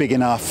wasn't big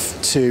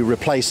enough to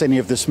replace any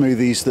of the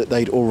smoothies that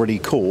they'd already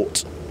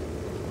caught.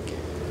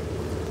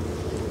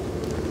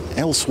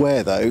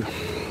 Elsewhere though,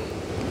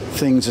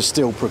 things are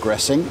still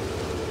progressing.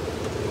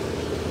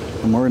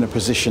 And we're in a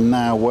position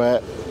now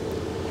where,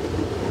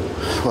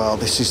 well,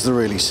 this is the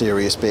really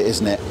serious bit,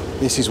 isn't it?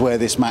 This is where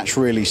this match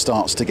really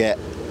starts to get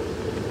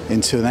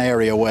into an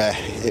area where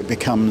it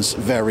becomes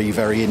very,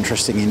 very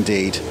interesting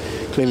indeed.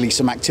 Clearly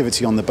some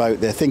activity on the boat.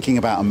 They're thinking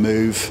about a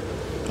move.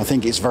 I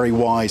think it's very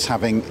wise,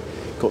 having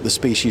got the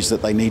species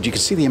that they need. You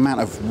can see the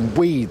amount of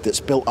weed that's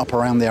built up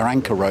around their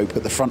anchor rope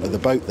at the front of the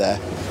boat there.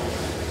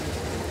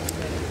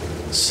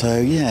 So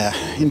yeah,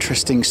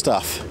 interesting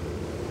stuff.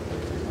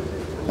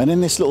 And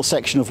in this little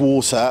section of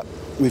water,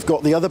 we've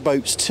got the other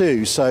boats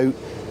too. So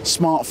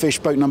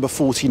Smartfish, boat number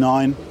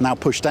 49, now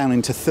pushed down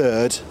into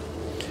 3rd.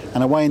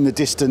 And away in the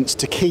distance,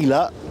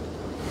 Tequila,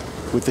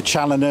 with the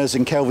Challoners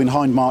and Kelvin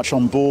Hindmarch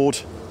on board,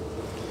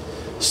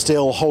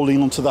 still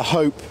holding on to the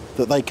hope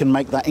that they can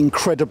make that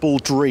incredible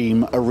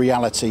dream a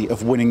reality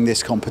of winning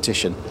this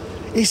competition.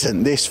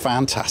 Isn't this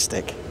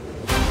fantastic?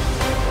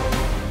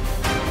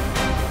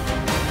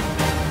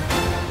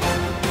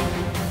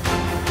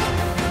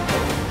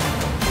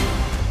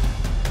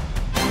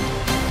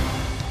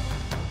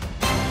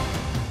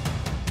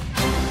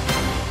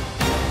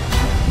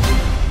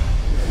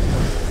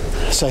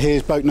 So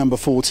here's boat number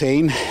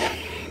 14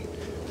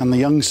 and the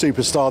young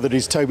superstar that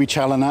is Toby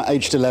Challoner,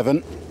 aged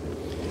 11,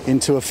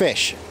 into a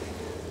fish.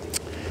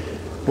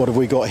 What have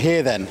we got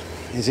here then?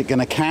 Is it going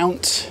to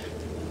count?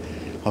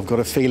 I've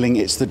got a feeling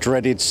it's the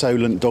dreaded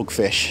Solent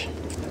dogfish.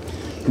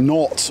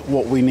 Not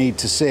what we need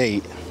to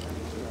see.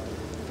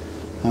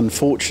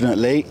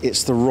 Unfortunately,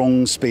 it's the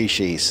wrong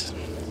species.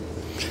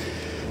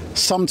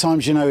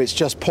 Sometimes, you know, it's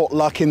just pot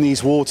luck in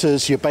these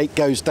waters. Your bait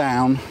goes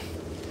down,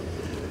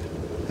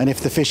 and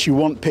if the fish you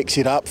want picks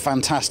it up,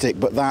 fantastic,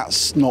 but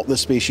that's not the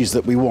species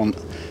that we want.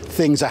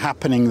 Things are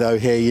happening though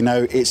here, you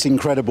know, it's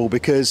incredible,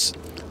 because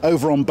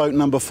over on boat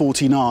number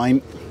 49,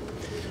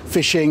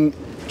 fishing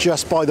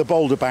just by the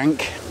boulder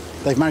bank,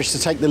 they've managed to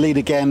take the lead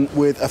again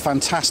with a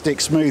fantastic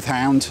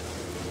smoothhound,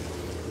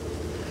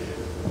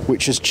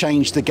 which has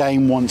changed the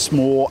game once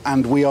more,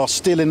 and we are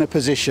still in a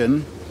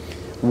position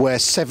where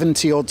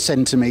 70 odd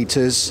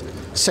centimetres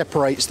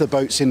separates the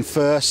boats in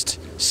 1st,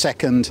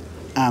 2nd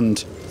and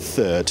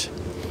 3rd.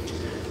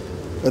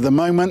 At the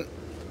moment,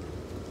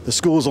 the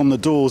scores on the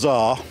doors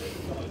are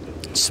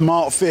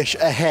Smartfish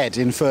ahead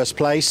in 1st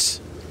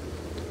place,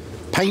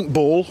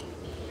 Paintball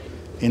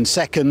in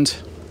 2nd,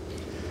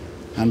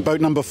 and boat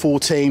number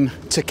 14,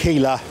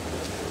 Tequila,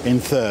 in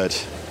 3rd.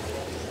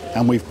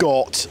 And we've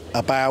got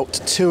about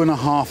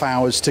 2.5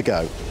 hours to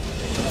go.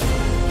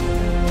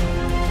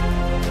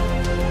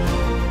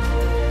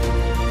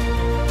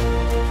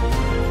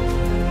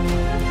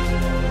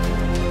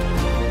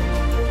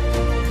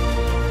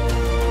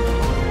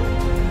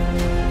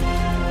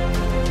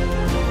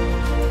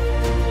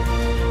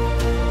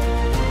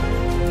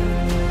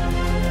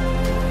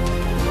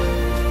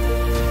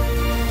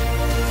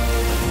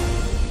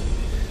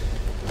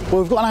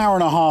 Well, we've got an hour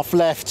and a half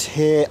left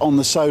here on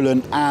the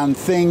Solent, and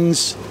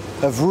things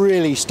have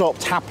really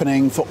stopped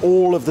happening for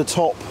all of the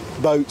top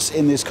boats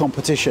in this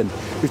competition.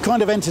 We've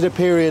kind of entered a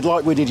period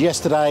like we did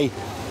yesterday,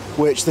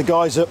 which the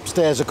guys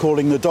upstairs are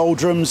calling the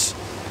doldrums.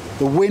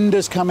 The wind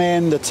has come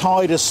in, the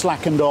tide has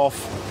slackened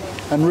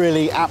off, and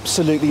really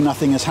absolutely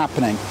nothing is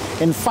happening.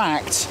 In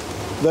fact,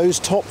 those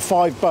top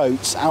 5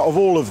 boats, out of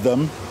all of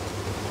them,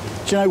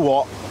 do you know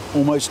what?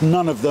 Almost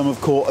none of them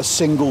have caught a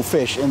single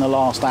fish in the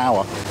last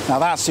hour. Now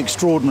that's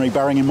extraordinary,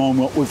 bearing in mind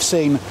what we've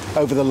seen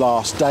over the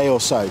last day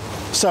or so.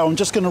 So I'm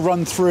just going to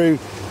run through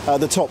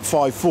the top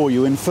 5 for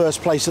you. In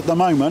first place at the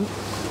moment,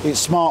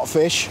 it's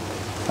Smartfish,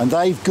 and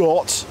they've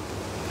got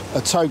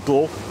a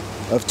total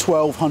of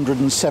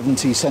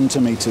 1,270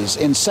 centimetres.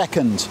 In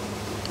second,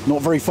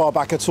 not very far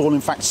back at all,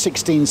 in fact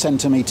 16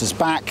 centimetres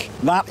back,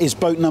 that is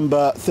boat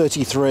number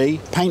 33,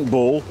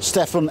 Paintball,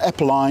 Stefan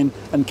Eppeline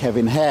and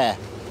Kevin Hare.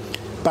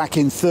 Back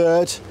in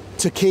third,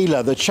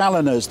 Tequila, the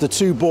Challengers, the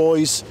 2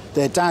 boys,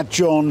 their dad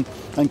John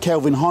and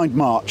Kelvin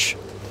Hindmarch.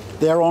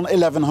 They're on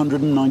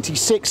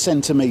 1,196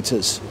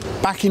 centimetres.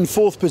 Back in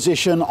fourth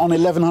position on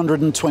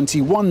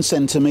 1,121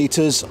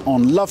 centimetres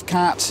on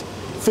Lovecat,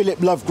 Philip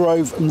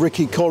Lovegrove and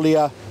Ricky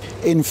Collier.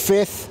 In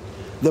fifth,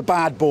 the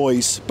Bad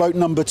Boys, boat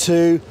number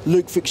 2,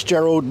 Luke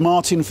Fitzgerald,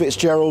 Martin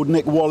Fitzgerald,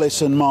 Nick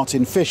Wallace and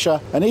Martin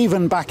Fisher. And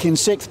even back in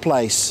 6th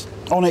place,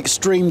 on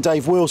Extreme,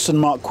 Dave Wilson,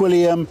 Mark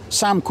Quilliam,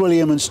 Sam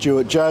Quilliam and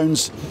Stuart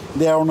Jones.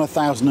 They're on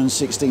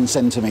 1,016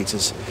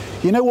 centimetres.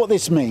 You know what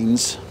this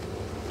means?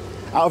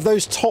 Out of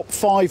those top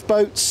 5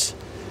 boats,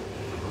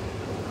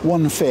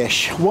 1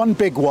 fish, 1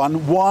 big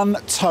one, 1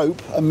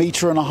 tope, 1.5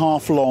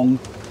 meters long,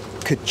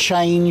 could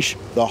change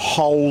the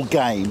whole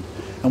game.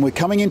 And we're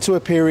coming into a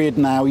period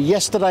now.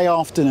 Yesterday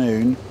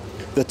afternoon,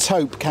 the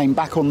tope came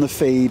back on the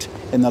feed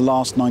in the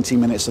last 90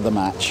 minutes of the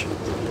match,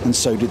 and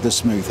so did the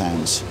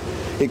smoothhounds.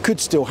 It could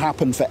still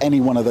happen for any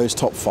one of those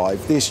top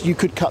 5. This, you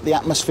could cut the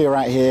atmosphere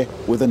out here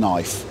with a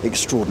knife.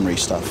 Extraordinary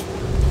stuff.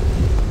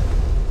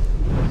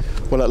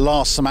 Well, at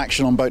last, some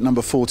action on boat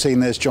number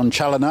 14. There's John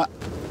Challoner.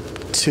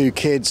 2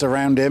 kids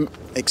around him,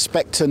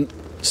 expectant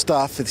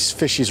stuff. This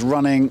fish is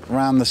running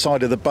around the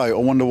side of the boat. I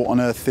wonder what on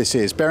earth this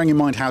is. Bearing in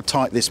mind how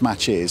tight this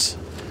match is,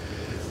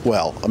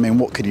 well, I mean,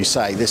 what could you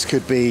say? This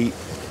could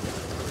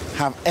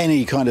have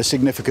any kind of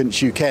significance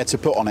you care to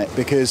put on it,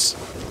 because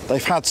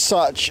they've had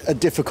such a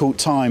difficult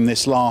time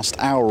this last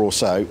hour or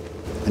so.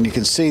 And you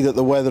can see that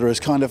the weather has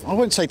kind of, I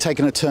won't say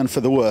taken a turn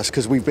for the worse,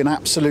 because we've been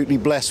absolutely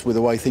blessed with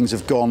the way things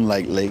have gone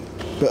lately.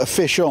 But a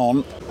fish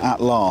on at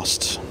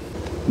last.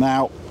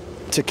 Now,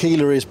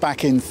 Tequila is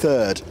back in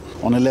third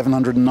on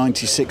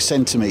 1,196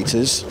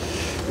 centimetres,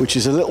 which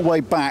is a little way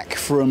back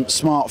from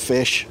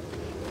Smartfish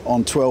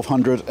on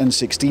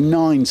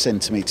 1,269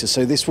 centimetres.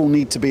 So this will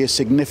need to be a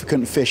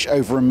significant fish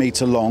over 1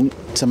 metre long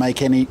to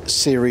make any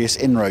serious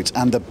inroads.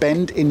 And the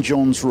bend in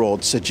John's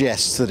rod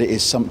suggests that it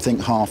is something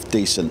half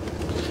decent.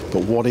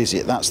 But what is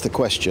it? That's the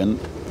question.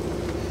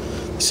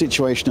 The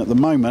situation at the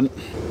moment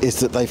is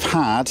that they've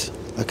had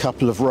a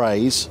couple of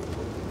rays,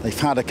 they've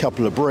had a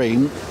couple of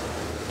bream,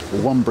 or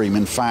 1 bream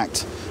in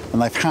fact,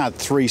 and they've had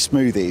 3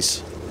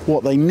 smoothies.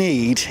 What they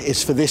need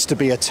is for this to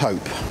be a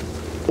tope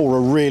or a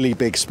really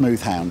big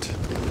smoothhound.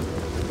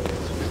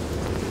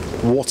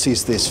 What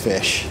is this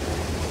fish?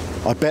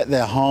 I bet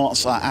their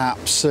hearts are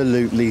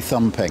absolutely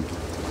thumping.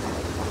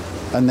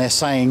 And they're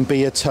saying,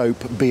 be a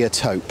tope, be a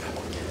tope.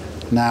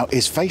 Now,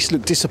 his face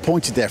looked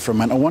disappointed there for a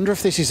moment. I wonder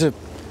if this is a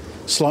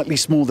slightly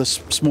smaller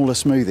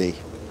smoothie.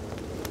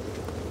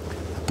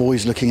 The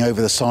boys looking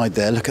over the side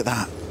there, look at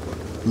that.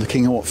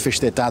 Looking at what fish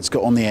their dad's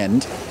got on the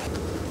end.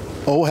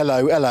 Oh,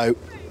 hello, hello.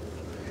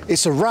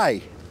 It's a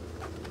ray.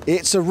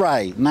 It's a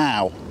ray.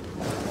 Now,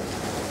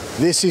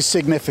 this is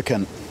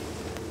significant.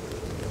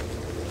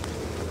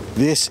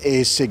 This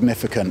is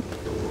significant.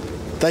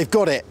 They've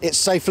got it. It's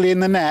safely in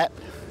the net.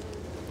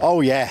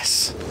 Oh,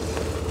 yes.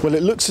 Well,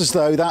 it looks as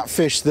though that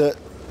fish that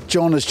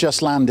John has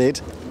just landed,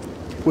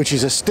 which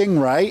is a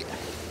stingray,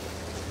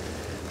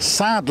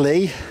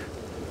 sadly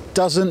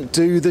doesn't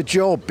do the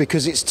job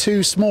because it's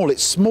too small.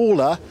 It's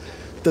smaller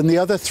than the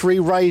other 3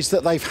 rays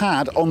that they've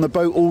had on the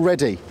boat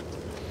already.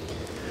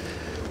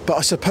 But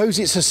I suppose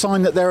it's a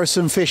sign that there are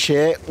some fish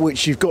here,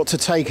 which you've got to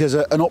take as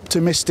an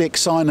optimistic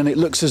sign, and it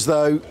looks as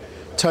though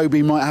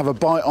Toby might have a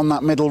bite on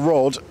that middle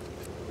rod.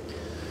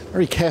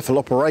 Very careful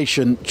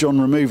operation,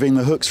 John removing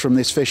the hooks from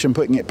this fish and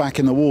putting it back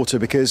in the water,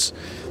 because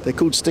they're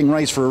called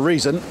stingrays for a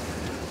reason.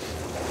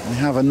 They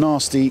have a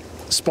nasty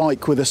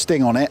spike with a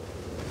sting on it.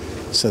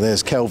 So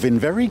there's Kelvin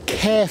very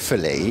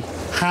carefully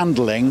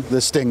handling the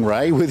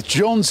stingray with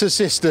John's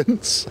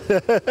assistance.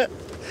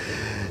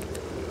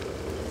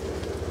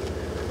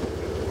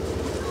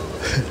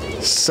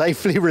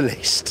 Safely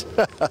released.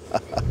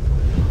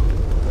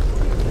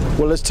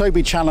 Well, as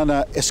Toby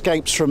Challoner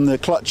escapes from the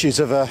clutches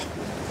of a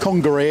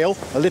conger eel,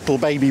 a little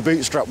baby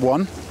bootstrap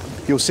one,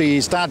 you'll see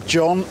his dad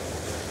John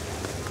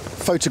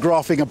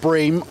photographing a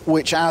bream,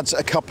 which adds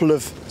a couple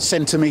of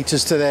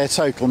centimetres to their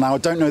total. Now, I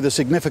don't know the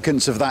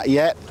significance of that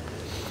yet.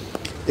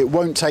 It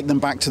won't take them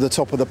back to the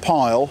top of the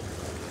pile,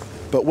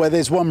 but where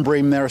there's 1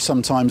 bream, there are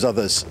sometimes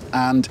others,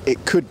 and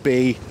it could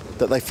be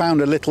that they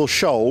found a little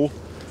shoal.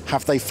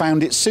 Have they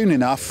found it soon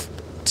enough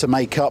to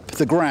make up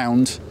the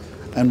ground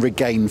and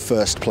regain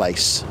first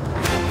place?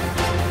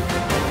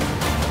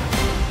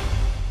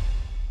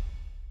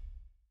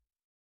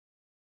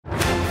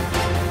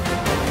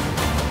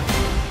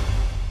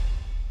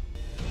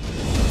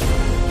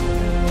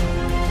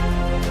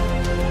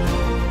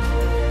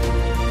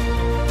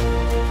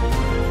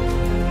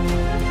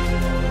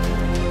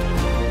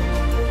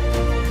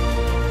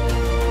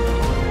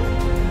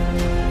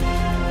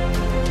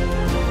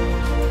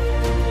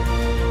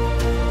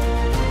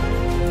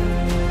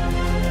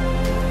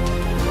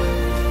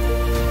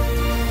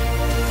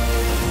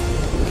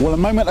 Well,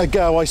 a moment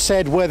ago I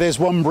said where there's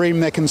one bream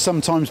there can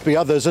sometimes be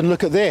others, and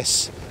look at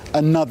this,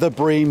 another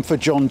bream for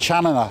John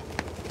Challoner.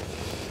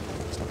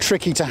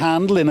 Tricky to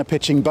handle in a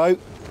pitching boat,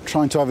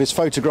 trying to have his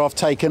photograph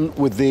taken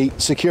with the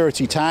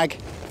security tag.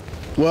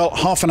 Well,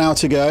 half an hour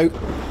to go,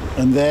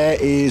 and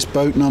there is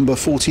boat number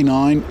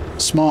 49,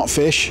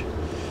 Smartfish,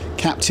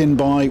 captained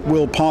by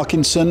Will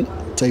Parkinson,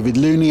 David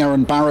Looney,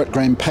 Aaron Barrett,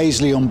 Graham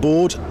Paisley on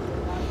board.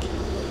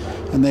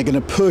 And they're going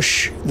to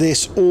push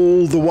this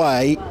all the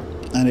way,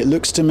 and it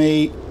looks to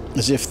me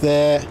as if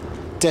they're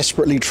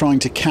desperately trying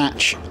to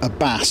catch a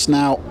bass.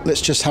 Now, let's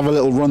just have a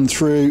little run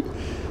through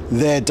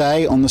their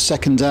day on the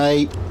second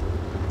day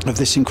of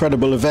this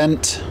incredible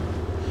event.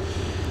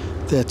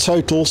 Their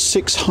total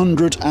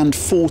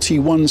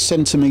 641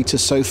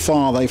 centimetres so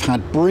far. They've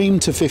had bream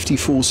to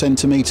 54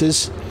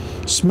 centimetres,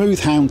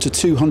 smoothhound to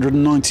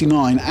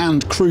 299,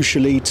 and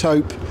crucially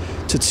tope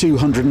to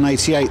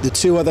 288. The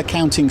two other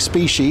counting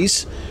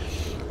species,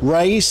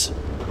 rays,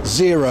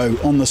 0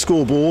 on the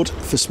scoreboard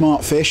for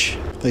Smartfish.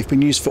 They've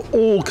been used for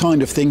all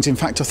kind of things. In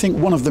fact, I think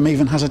one of them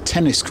even has a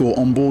tennis court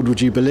on board,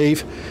 would you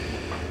believe?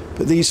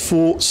 But these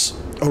forts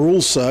are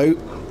also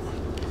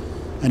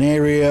an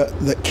area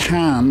that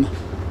can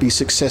be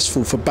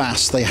successful for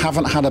bass. They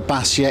haven't had a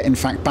bass yet. In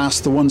fact,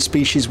 bass, the one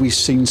species we've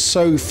seen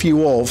so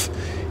few of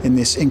in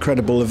this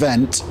incredible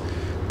event.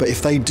 But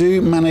if they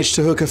do manage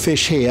to hook a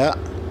fish here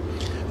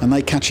and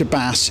they catch a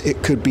bass,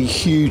 it could be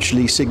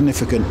hugely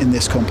significant in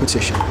this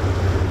competition.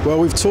 Well,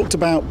 we've talked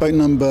about boat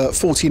number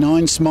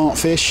 49,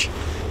 Smartfish.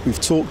 We've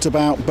talked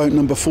about boat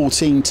number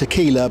 14,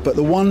 Tequila, but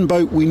the one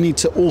boat we need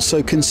to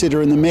also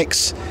consider in the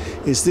mix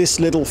is this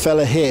little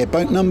fella here,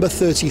 boat number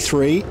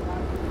 33,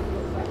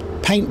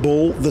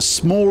 Paintball, the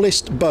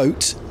smallest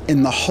boat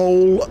in the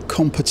whole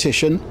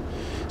competition.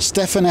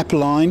 Stefan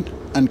Eppeline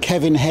and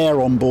Kevin Hare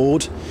on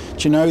board.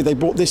 Do you know, they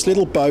brought this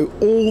little boat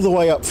all the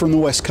way up from the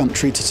West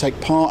Country to take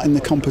part in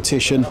the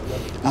competition,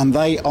 and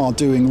they are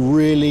doing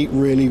really,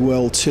 really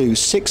well too.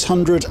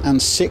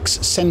 606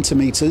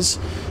 centimetres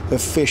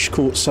of fish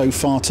caught so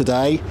far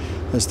today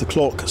as the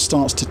clock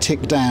starts to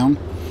tick down.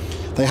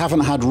 They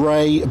haven't had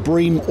ray,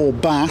 bream or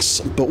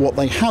bass, but what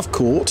they have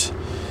caught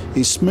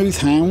is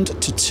smoothhound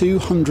to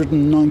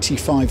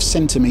 295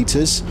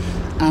 centimetres,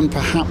 and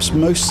perhaps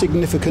most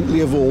significantly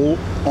of all,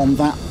 on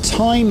that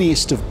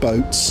tiniest of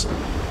boats,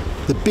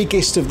 the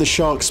biggest of the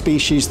shark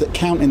species that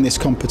count in this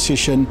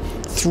competition,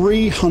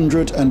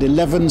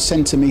 311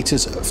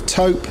 centimetres of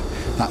tope.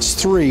 That's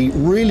 3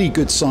 really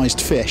good sized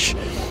fish.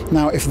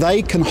 Now, if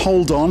they can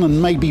hold on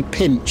and maybe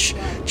pinch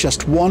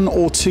just 1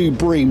 or 2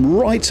 bream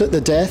right at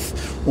the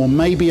death, or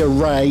maybe a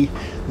ray,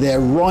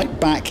 they're right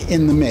back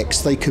in the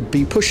mix. They could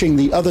be pushing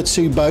the other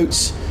 2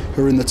 boats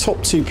who are in the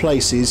top 2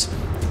 places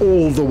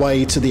all the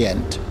way to the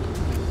end.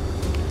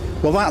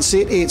 Well, that's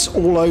it. It's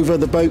all over.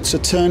 The boats are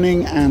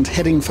turning and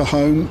heading for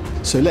home.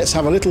 So let's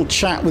have a little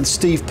chat with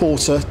Steve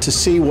Porter to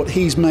see what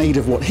he's made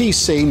of what he's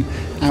seen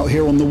out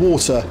here on the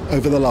water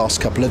over the last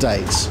couple of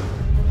days.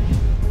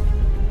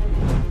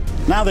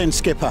 Now then,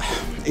 Skipper,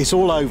 it's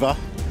all over.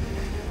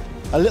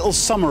 A little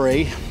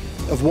summary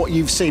of what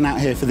you've seen out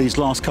here for these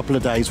last couple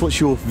of days. What's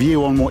your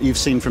view on what you've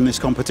seen from this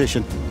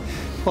competition?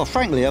 Well,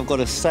 frankly, I've got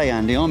to say,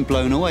 Andy, I'm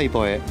blown away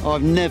by it.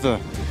 I've never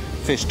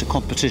fished a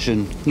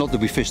competition, not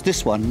that we fished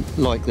this one,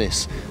 like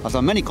this. I've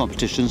done many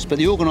competitions, but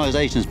the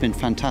organisation's been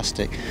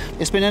fantastic.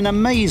 It's been an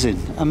amazing,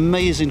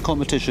 amazing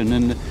competition,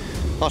 and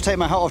I'll take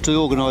my hat off to the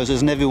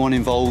organisers and everyone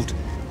involved,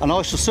 and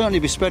I shall certainly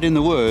be spreading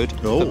the word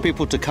for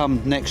people to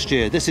come next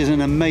year. This is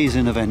an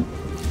amazing event.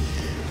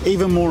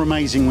 Even more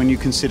amazing when you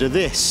consider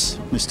this,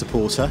 Mr.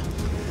 Porter.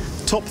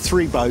 Top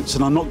 3 boats,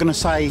 and I'm not going to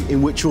say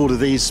in which order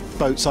these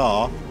boats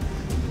are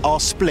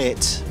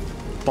split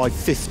by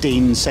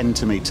 15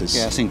 centimetres.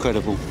 Yeah, it's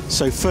incredible.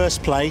 So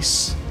first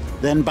place,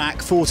 then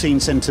back 14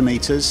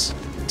 centimetres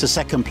to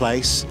second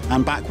place,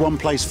 and back 1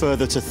 place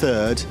further to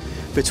third.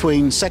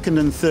 Between second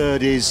and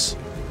third is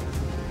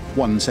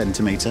 1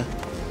 centimetre.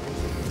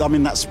 I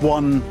mean, that's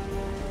one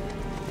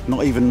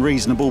not even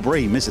reasonable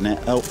bream, isn't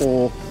it?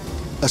 Or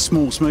a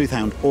small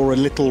smoothhound, or a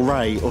little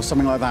ray, or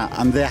something like that.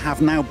 And there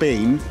have now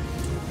been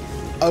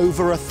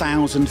over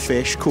 1,000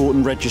 fish caught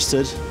and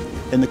registered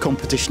in the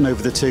competition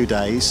over the 2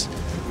 days.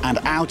 And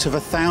out of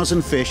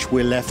 1,000 fish,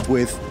 we're left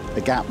with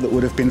a gap that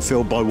would have been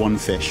filled by 1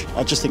 fish.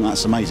 I just think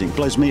that's amazing. It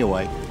blows me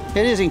away.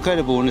 It is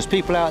incredible, and there's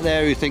people out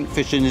there who think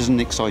fishing isn't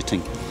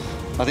exciting.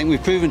 I think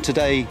we've proven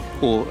today,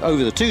 or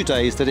over the 2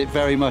 days, that it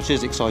very much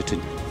is exciting.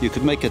 You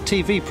could make a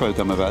TV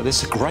programme about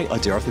this. It's a great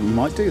idea. I think we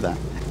might do that.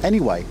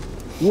 Anyway,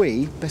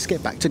 let's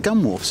get back to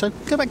Gunwharf. So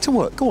go back to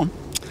work. Go on.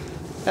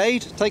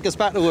 Aid, take us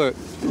back to work.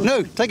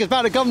 No, take us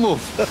back to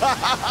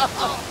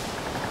Gunwharf.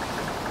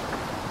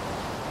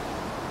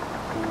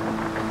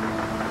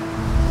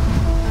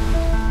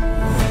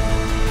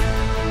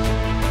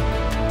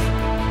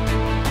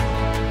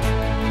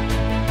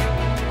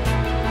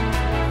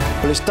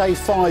 Well, it's day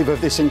 5 of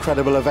this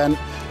incredible event,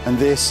 and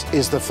this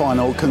is the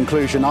final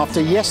conclusion. After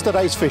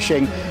yesterday's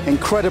fishing,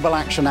 incredible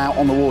action out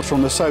on the water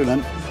on the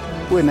Solent,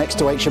 we're next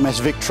to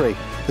HMS Victory.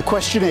 The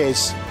question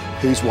is,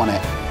 who's won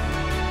it?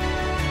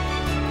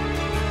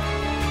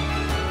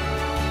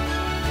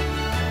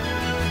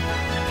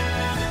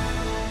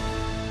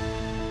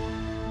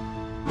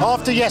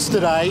 After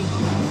yesterday,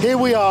 here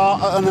we are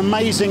at an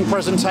amazing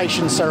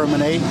presentation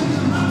ceremony.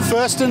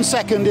 First and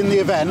second in the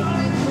event,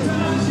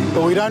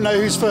 but we don't know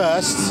who's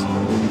first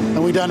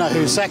and we don't know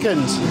who's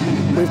second.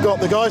 We've got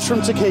the guys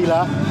from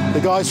Tequila, the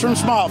guys from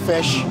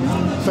Smartfish.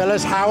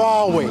 Fellas, how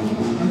are we?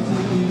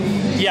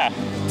 Yeah,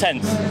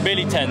 tense,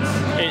 really tense.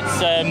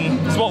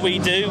 It's what we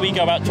do. We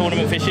go out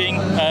tournament fishing,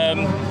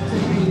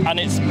 and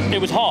it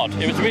was hard.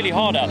 It was really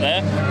hard out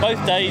there.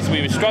 Both days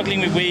we were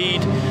struggling with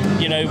weed.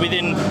 You know,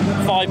 within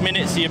 5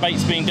 minutes your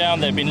bait's being down,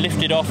 they've been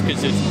lifted off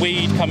because there's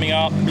weed coming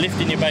up,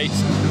 lifting your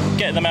baits,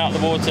 getting them out of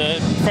the water,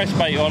 fresh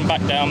bait on,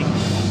 back down.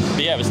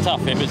 But yeah, it was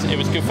tough. It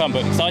was good fun,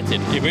 but excited.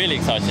 Really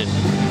excited.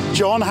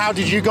 John, how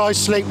did you guys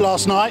sleep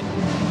last night?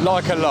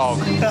 Like a log,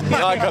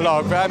 like a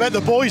log. I bet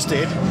the boys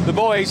did. The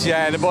boys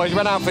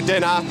went out for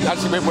dinner,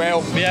 actually with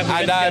Will. Yeah, we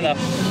went together.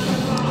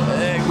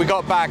 We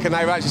got back and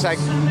they were actually saying,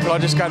 "Can I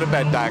just go to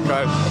bed, Dad?"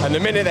 And the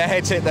minute their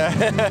heads hit the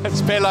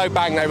pillow,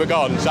 bang, they were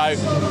gone. So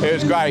it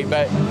was great,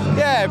 but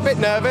yeah, a bit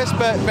nervous,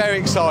 but very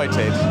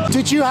excited.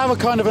 Did you have a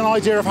kind of an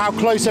idea of how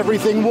close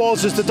everything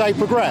was as the day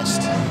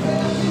progressed?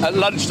 At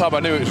lunchtime, I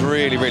knew it was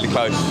really, really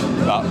close,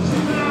 but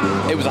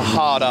it was a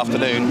hard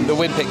afternoon. The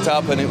wind picked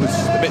up and it was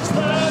a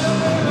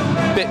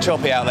bit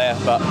choppy out there,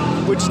 but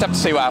we'll just have to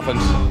see what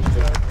happens.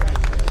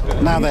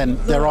 Now then,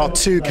 there are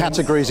 2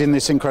 categories in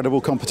this incredible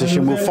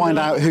competition. We'll find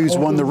out who's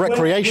won the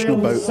recreational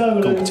boat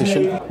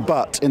competition,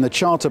 but in the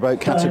charter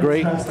boat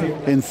category,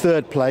 in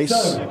 3rd place,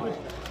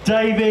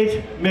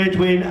 David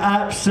Midwin,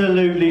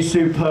 absolutely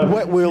superb.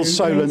 Wet Wheel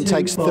Solent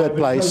takes 3rd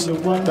place.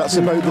 That's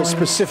a boat that's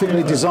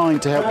specifically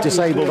designed to help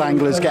disabled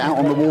anglers get out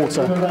on the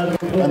water,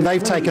 and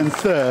they've taken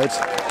 3rd.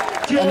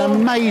 An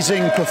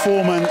amazing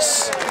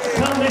performance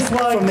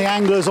from the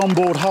anglers on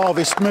board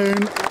Harvest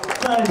Moon,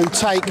 who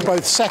take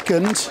both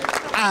 2nd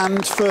and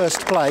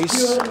 1st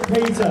place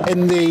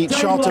in the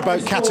charter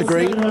boat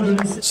category.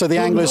 So the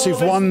anglers who've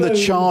won the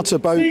charter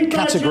boat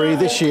category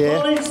this year,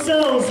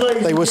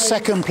 they were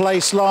 2nd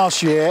place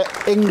last year.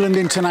 England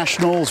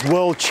Internationals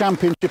World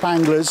Championship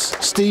anglers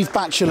Steve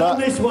Batchelor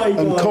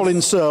and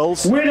Colin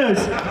Searles. Winners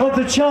of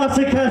the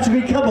charter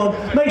category, come on,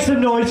 make some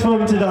noise for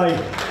them today.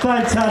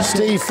 Fantastic.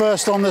 Steve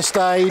first on the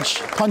stage,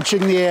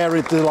 punching the air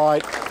with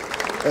delight.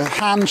 A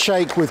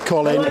handshake with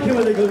Colin.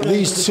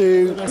 These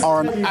 2 are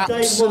an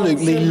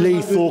absolutely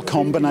lethal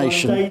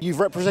combination.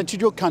 You've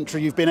represented your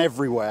country, you've been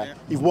everywhere,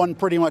 you've won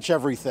pretty much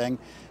everything.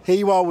 Here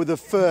you are with the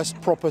first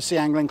proper Sea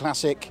Angling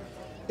Classic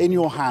in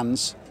your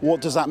hands.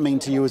 What does that mean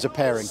to you as a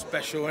pairing?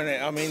 Special, isn't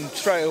it? I mean,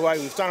 straight away,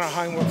 we've done our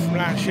homework from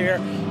last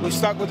year. We've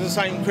stuck with the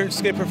same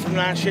skipper from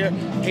last year.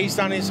 He's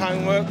done his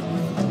homework.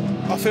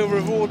 I feel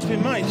reward's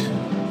been made.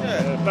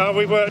 Yeah. No,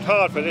 we worked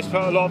hard for this,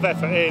 put a lot of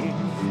effort in.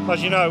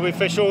 As you know, we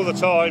fish all the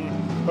time,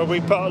 but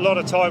we put a lot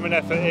of time and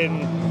effort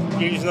in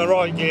using the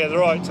right gear, the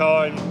right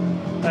time,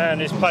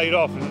 and it's paid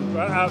off, and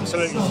we're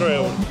absolutely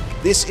thrilled.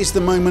 This is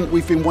the moment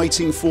we've been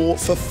waiting for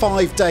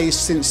 5 days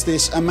since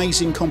this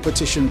amazing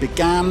competition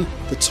began.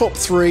 The top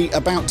 3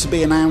 about to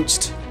be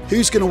announced.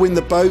 Who's going to win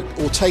the boat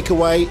or take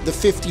away the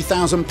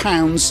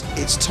 £50,000?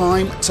 It's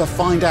time to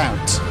find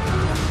out.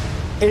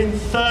 In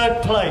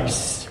 3rd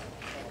place,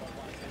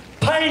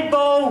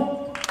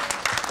 Paintball.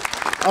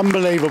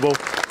 Unbelievable.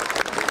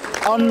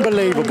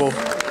 Unbelievable.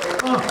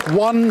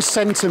 1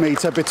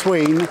 centimetre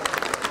between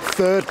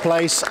 3rd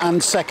place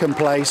and 2nd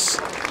place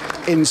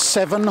in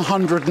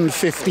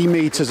 750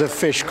 metres of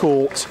fish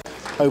caught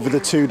over the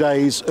 2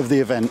 days of the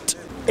event.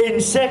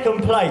 In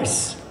 2nd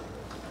place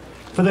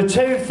for the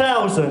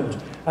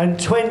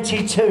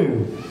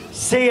 2022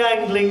 Sea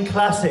Angling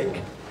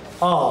Classic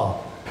are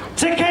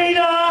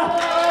Tequila!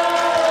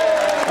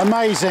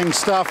 Amazing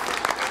stuff.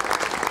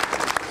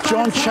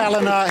 John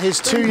Challoner, his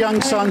 2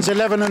 young sons,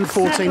 11 and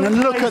 14, and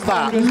look at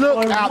that,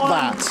 look at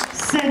that.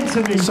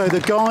 So the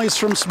guys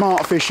from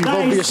Smartfish, who've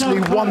obviously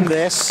won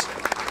this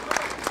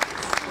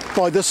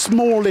by the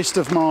smallest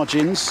of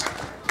margins.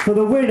 For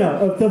the winner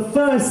of the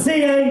first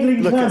Sea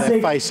Angling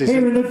Classic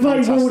here in the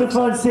great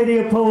waterfront city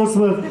of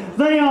Portsmouth,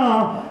 they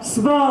are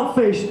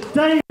Smartfish,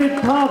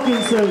 David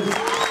Parkinson,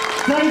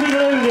 David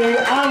Looney,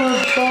 Alan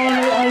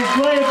Barnett and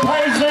Graham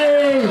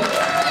Paisley.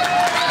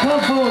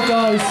 Come forward,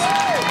 guys.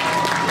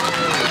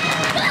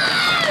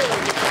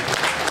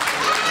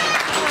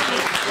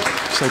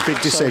 So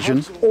big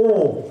decision.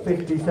 Or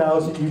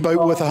 50,000. Boat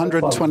worth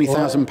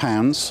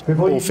 £120,000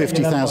 or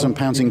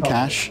 £50,000 in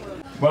cash.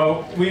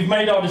 Well, we've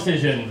made our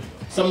decision.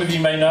 Some of you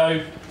may know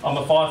I'm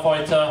a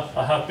firefighter.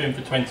 I have been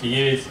for 20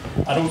 years,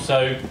 and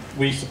also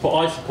I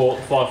support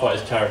the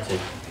Firefighters Charity.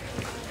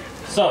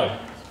 So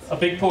a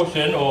big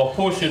portion or a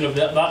portion of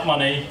that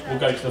money will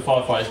go to the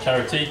Firefighters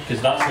Charity because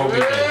that's what we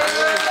do.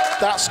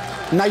 That's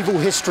naval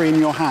history in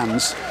your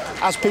hands.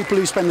 As people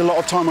who spend a lot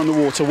of time on the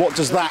water, what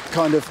does that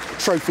kind of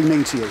trophy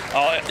mean to you?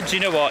 Do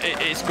you know what?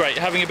 It's great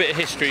having a bit of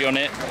history on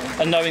it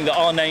and knowing that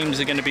our names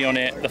are going to be on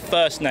it, the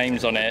first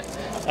names on it.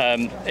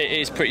 It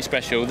is pretty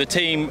special. The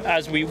team,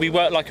 as we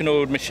work like an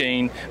oiled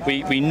machine,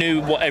 we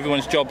knew what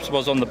everyone's jobs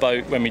was on the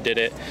boat when we did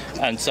it,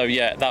 and so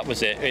yeah, that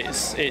was it.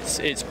 It's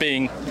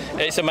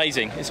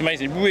amazing. It's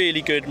amazing.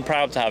 Really good and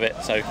proud to have it.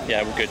 So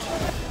yeah, we're good.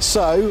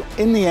 So,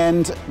 in the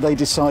end, they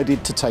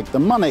decided to take the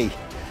money.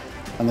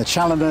 And the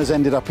Challoners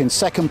ended up in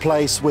second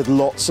place with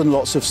lots and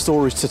lots of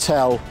stories to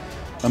tell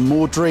and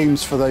more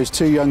dreams for those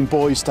two young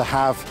boys to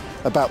have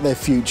about their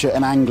future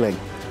in angling.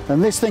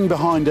 And this thing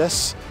behind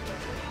us,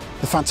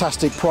 the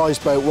fantastic prize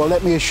boat, well,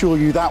 let me assure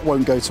you that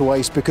won't go to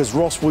waste, because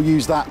Ross will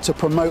use that to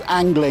promote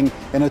angling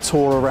in a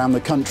tour around the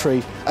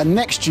country. And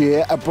next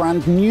year, a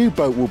brand new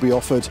boat will be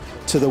offered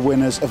to the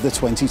winners of the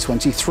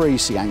 2023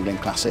 Sea Angling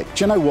Classic.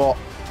 Do you know what?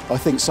 I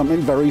think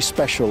something very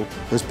special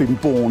has been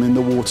born in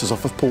the waters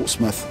off of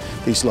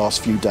Portsmouth these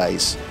last few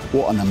days.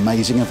 What an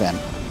amazing event.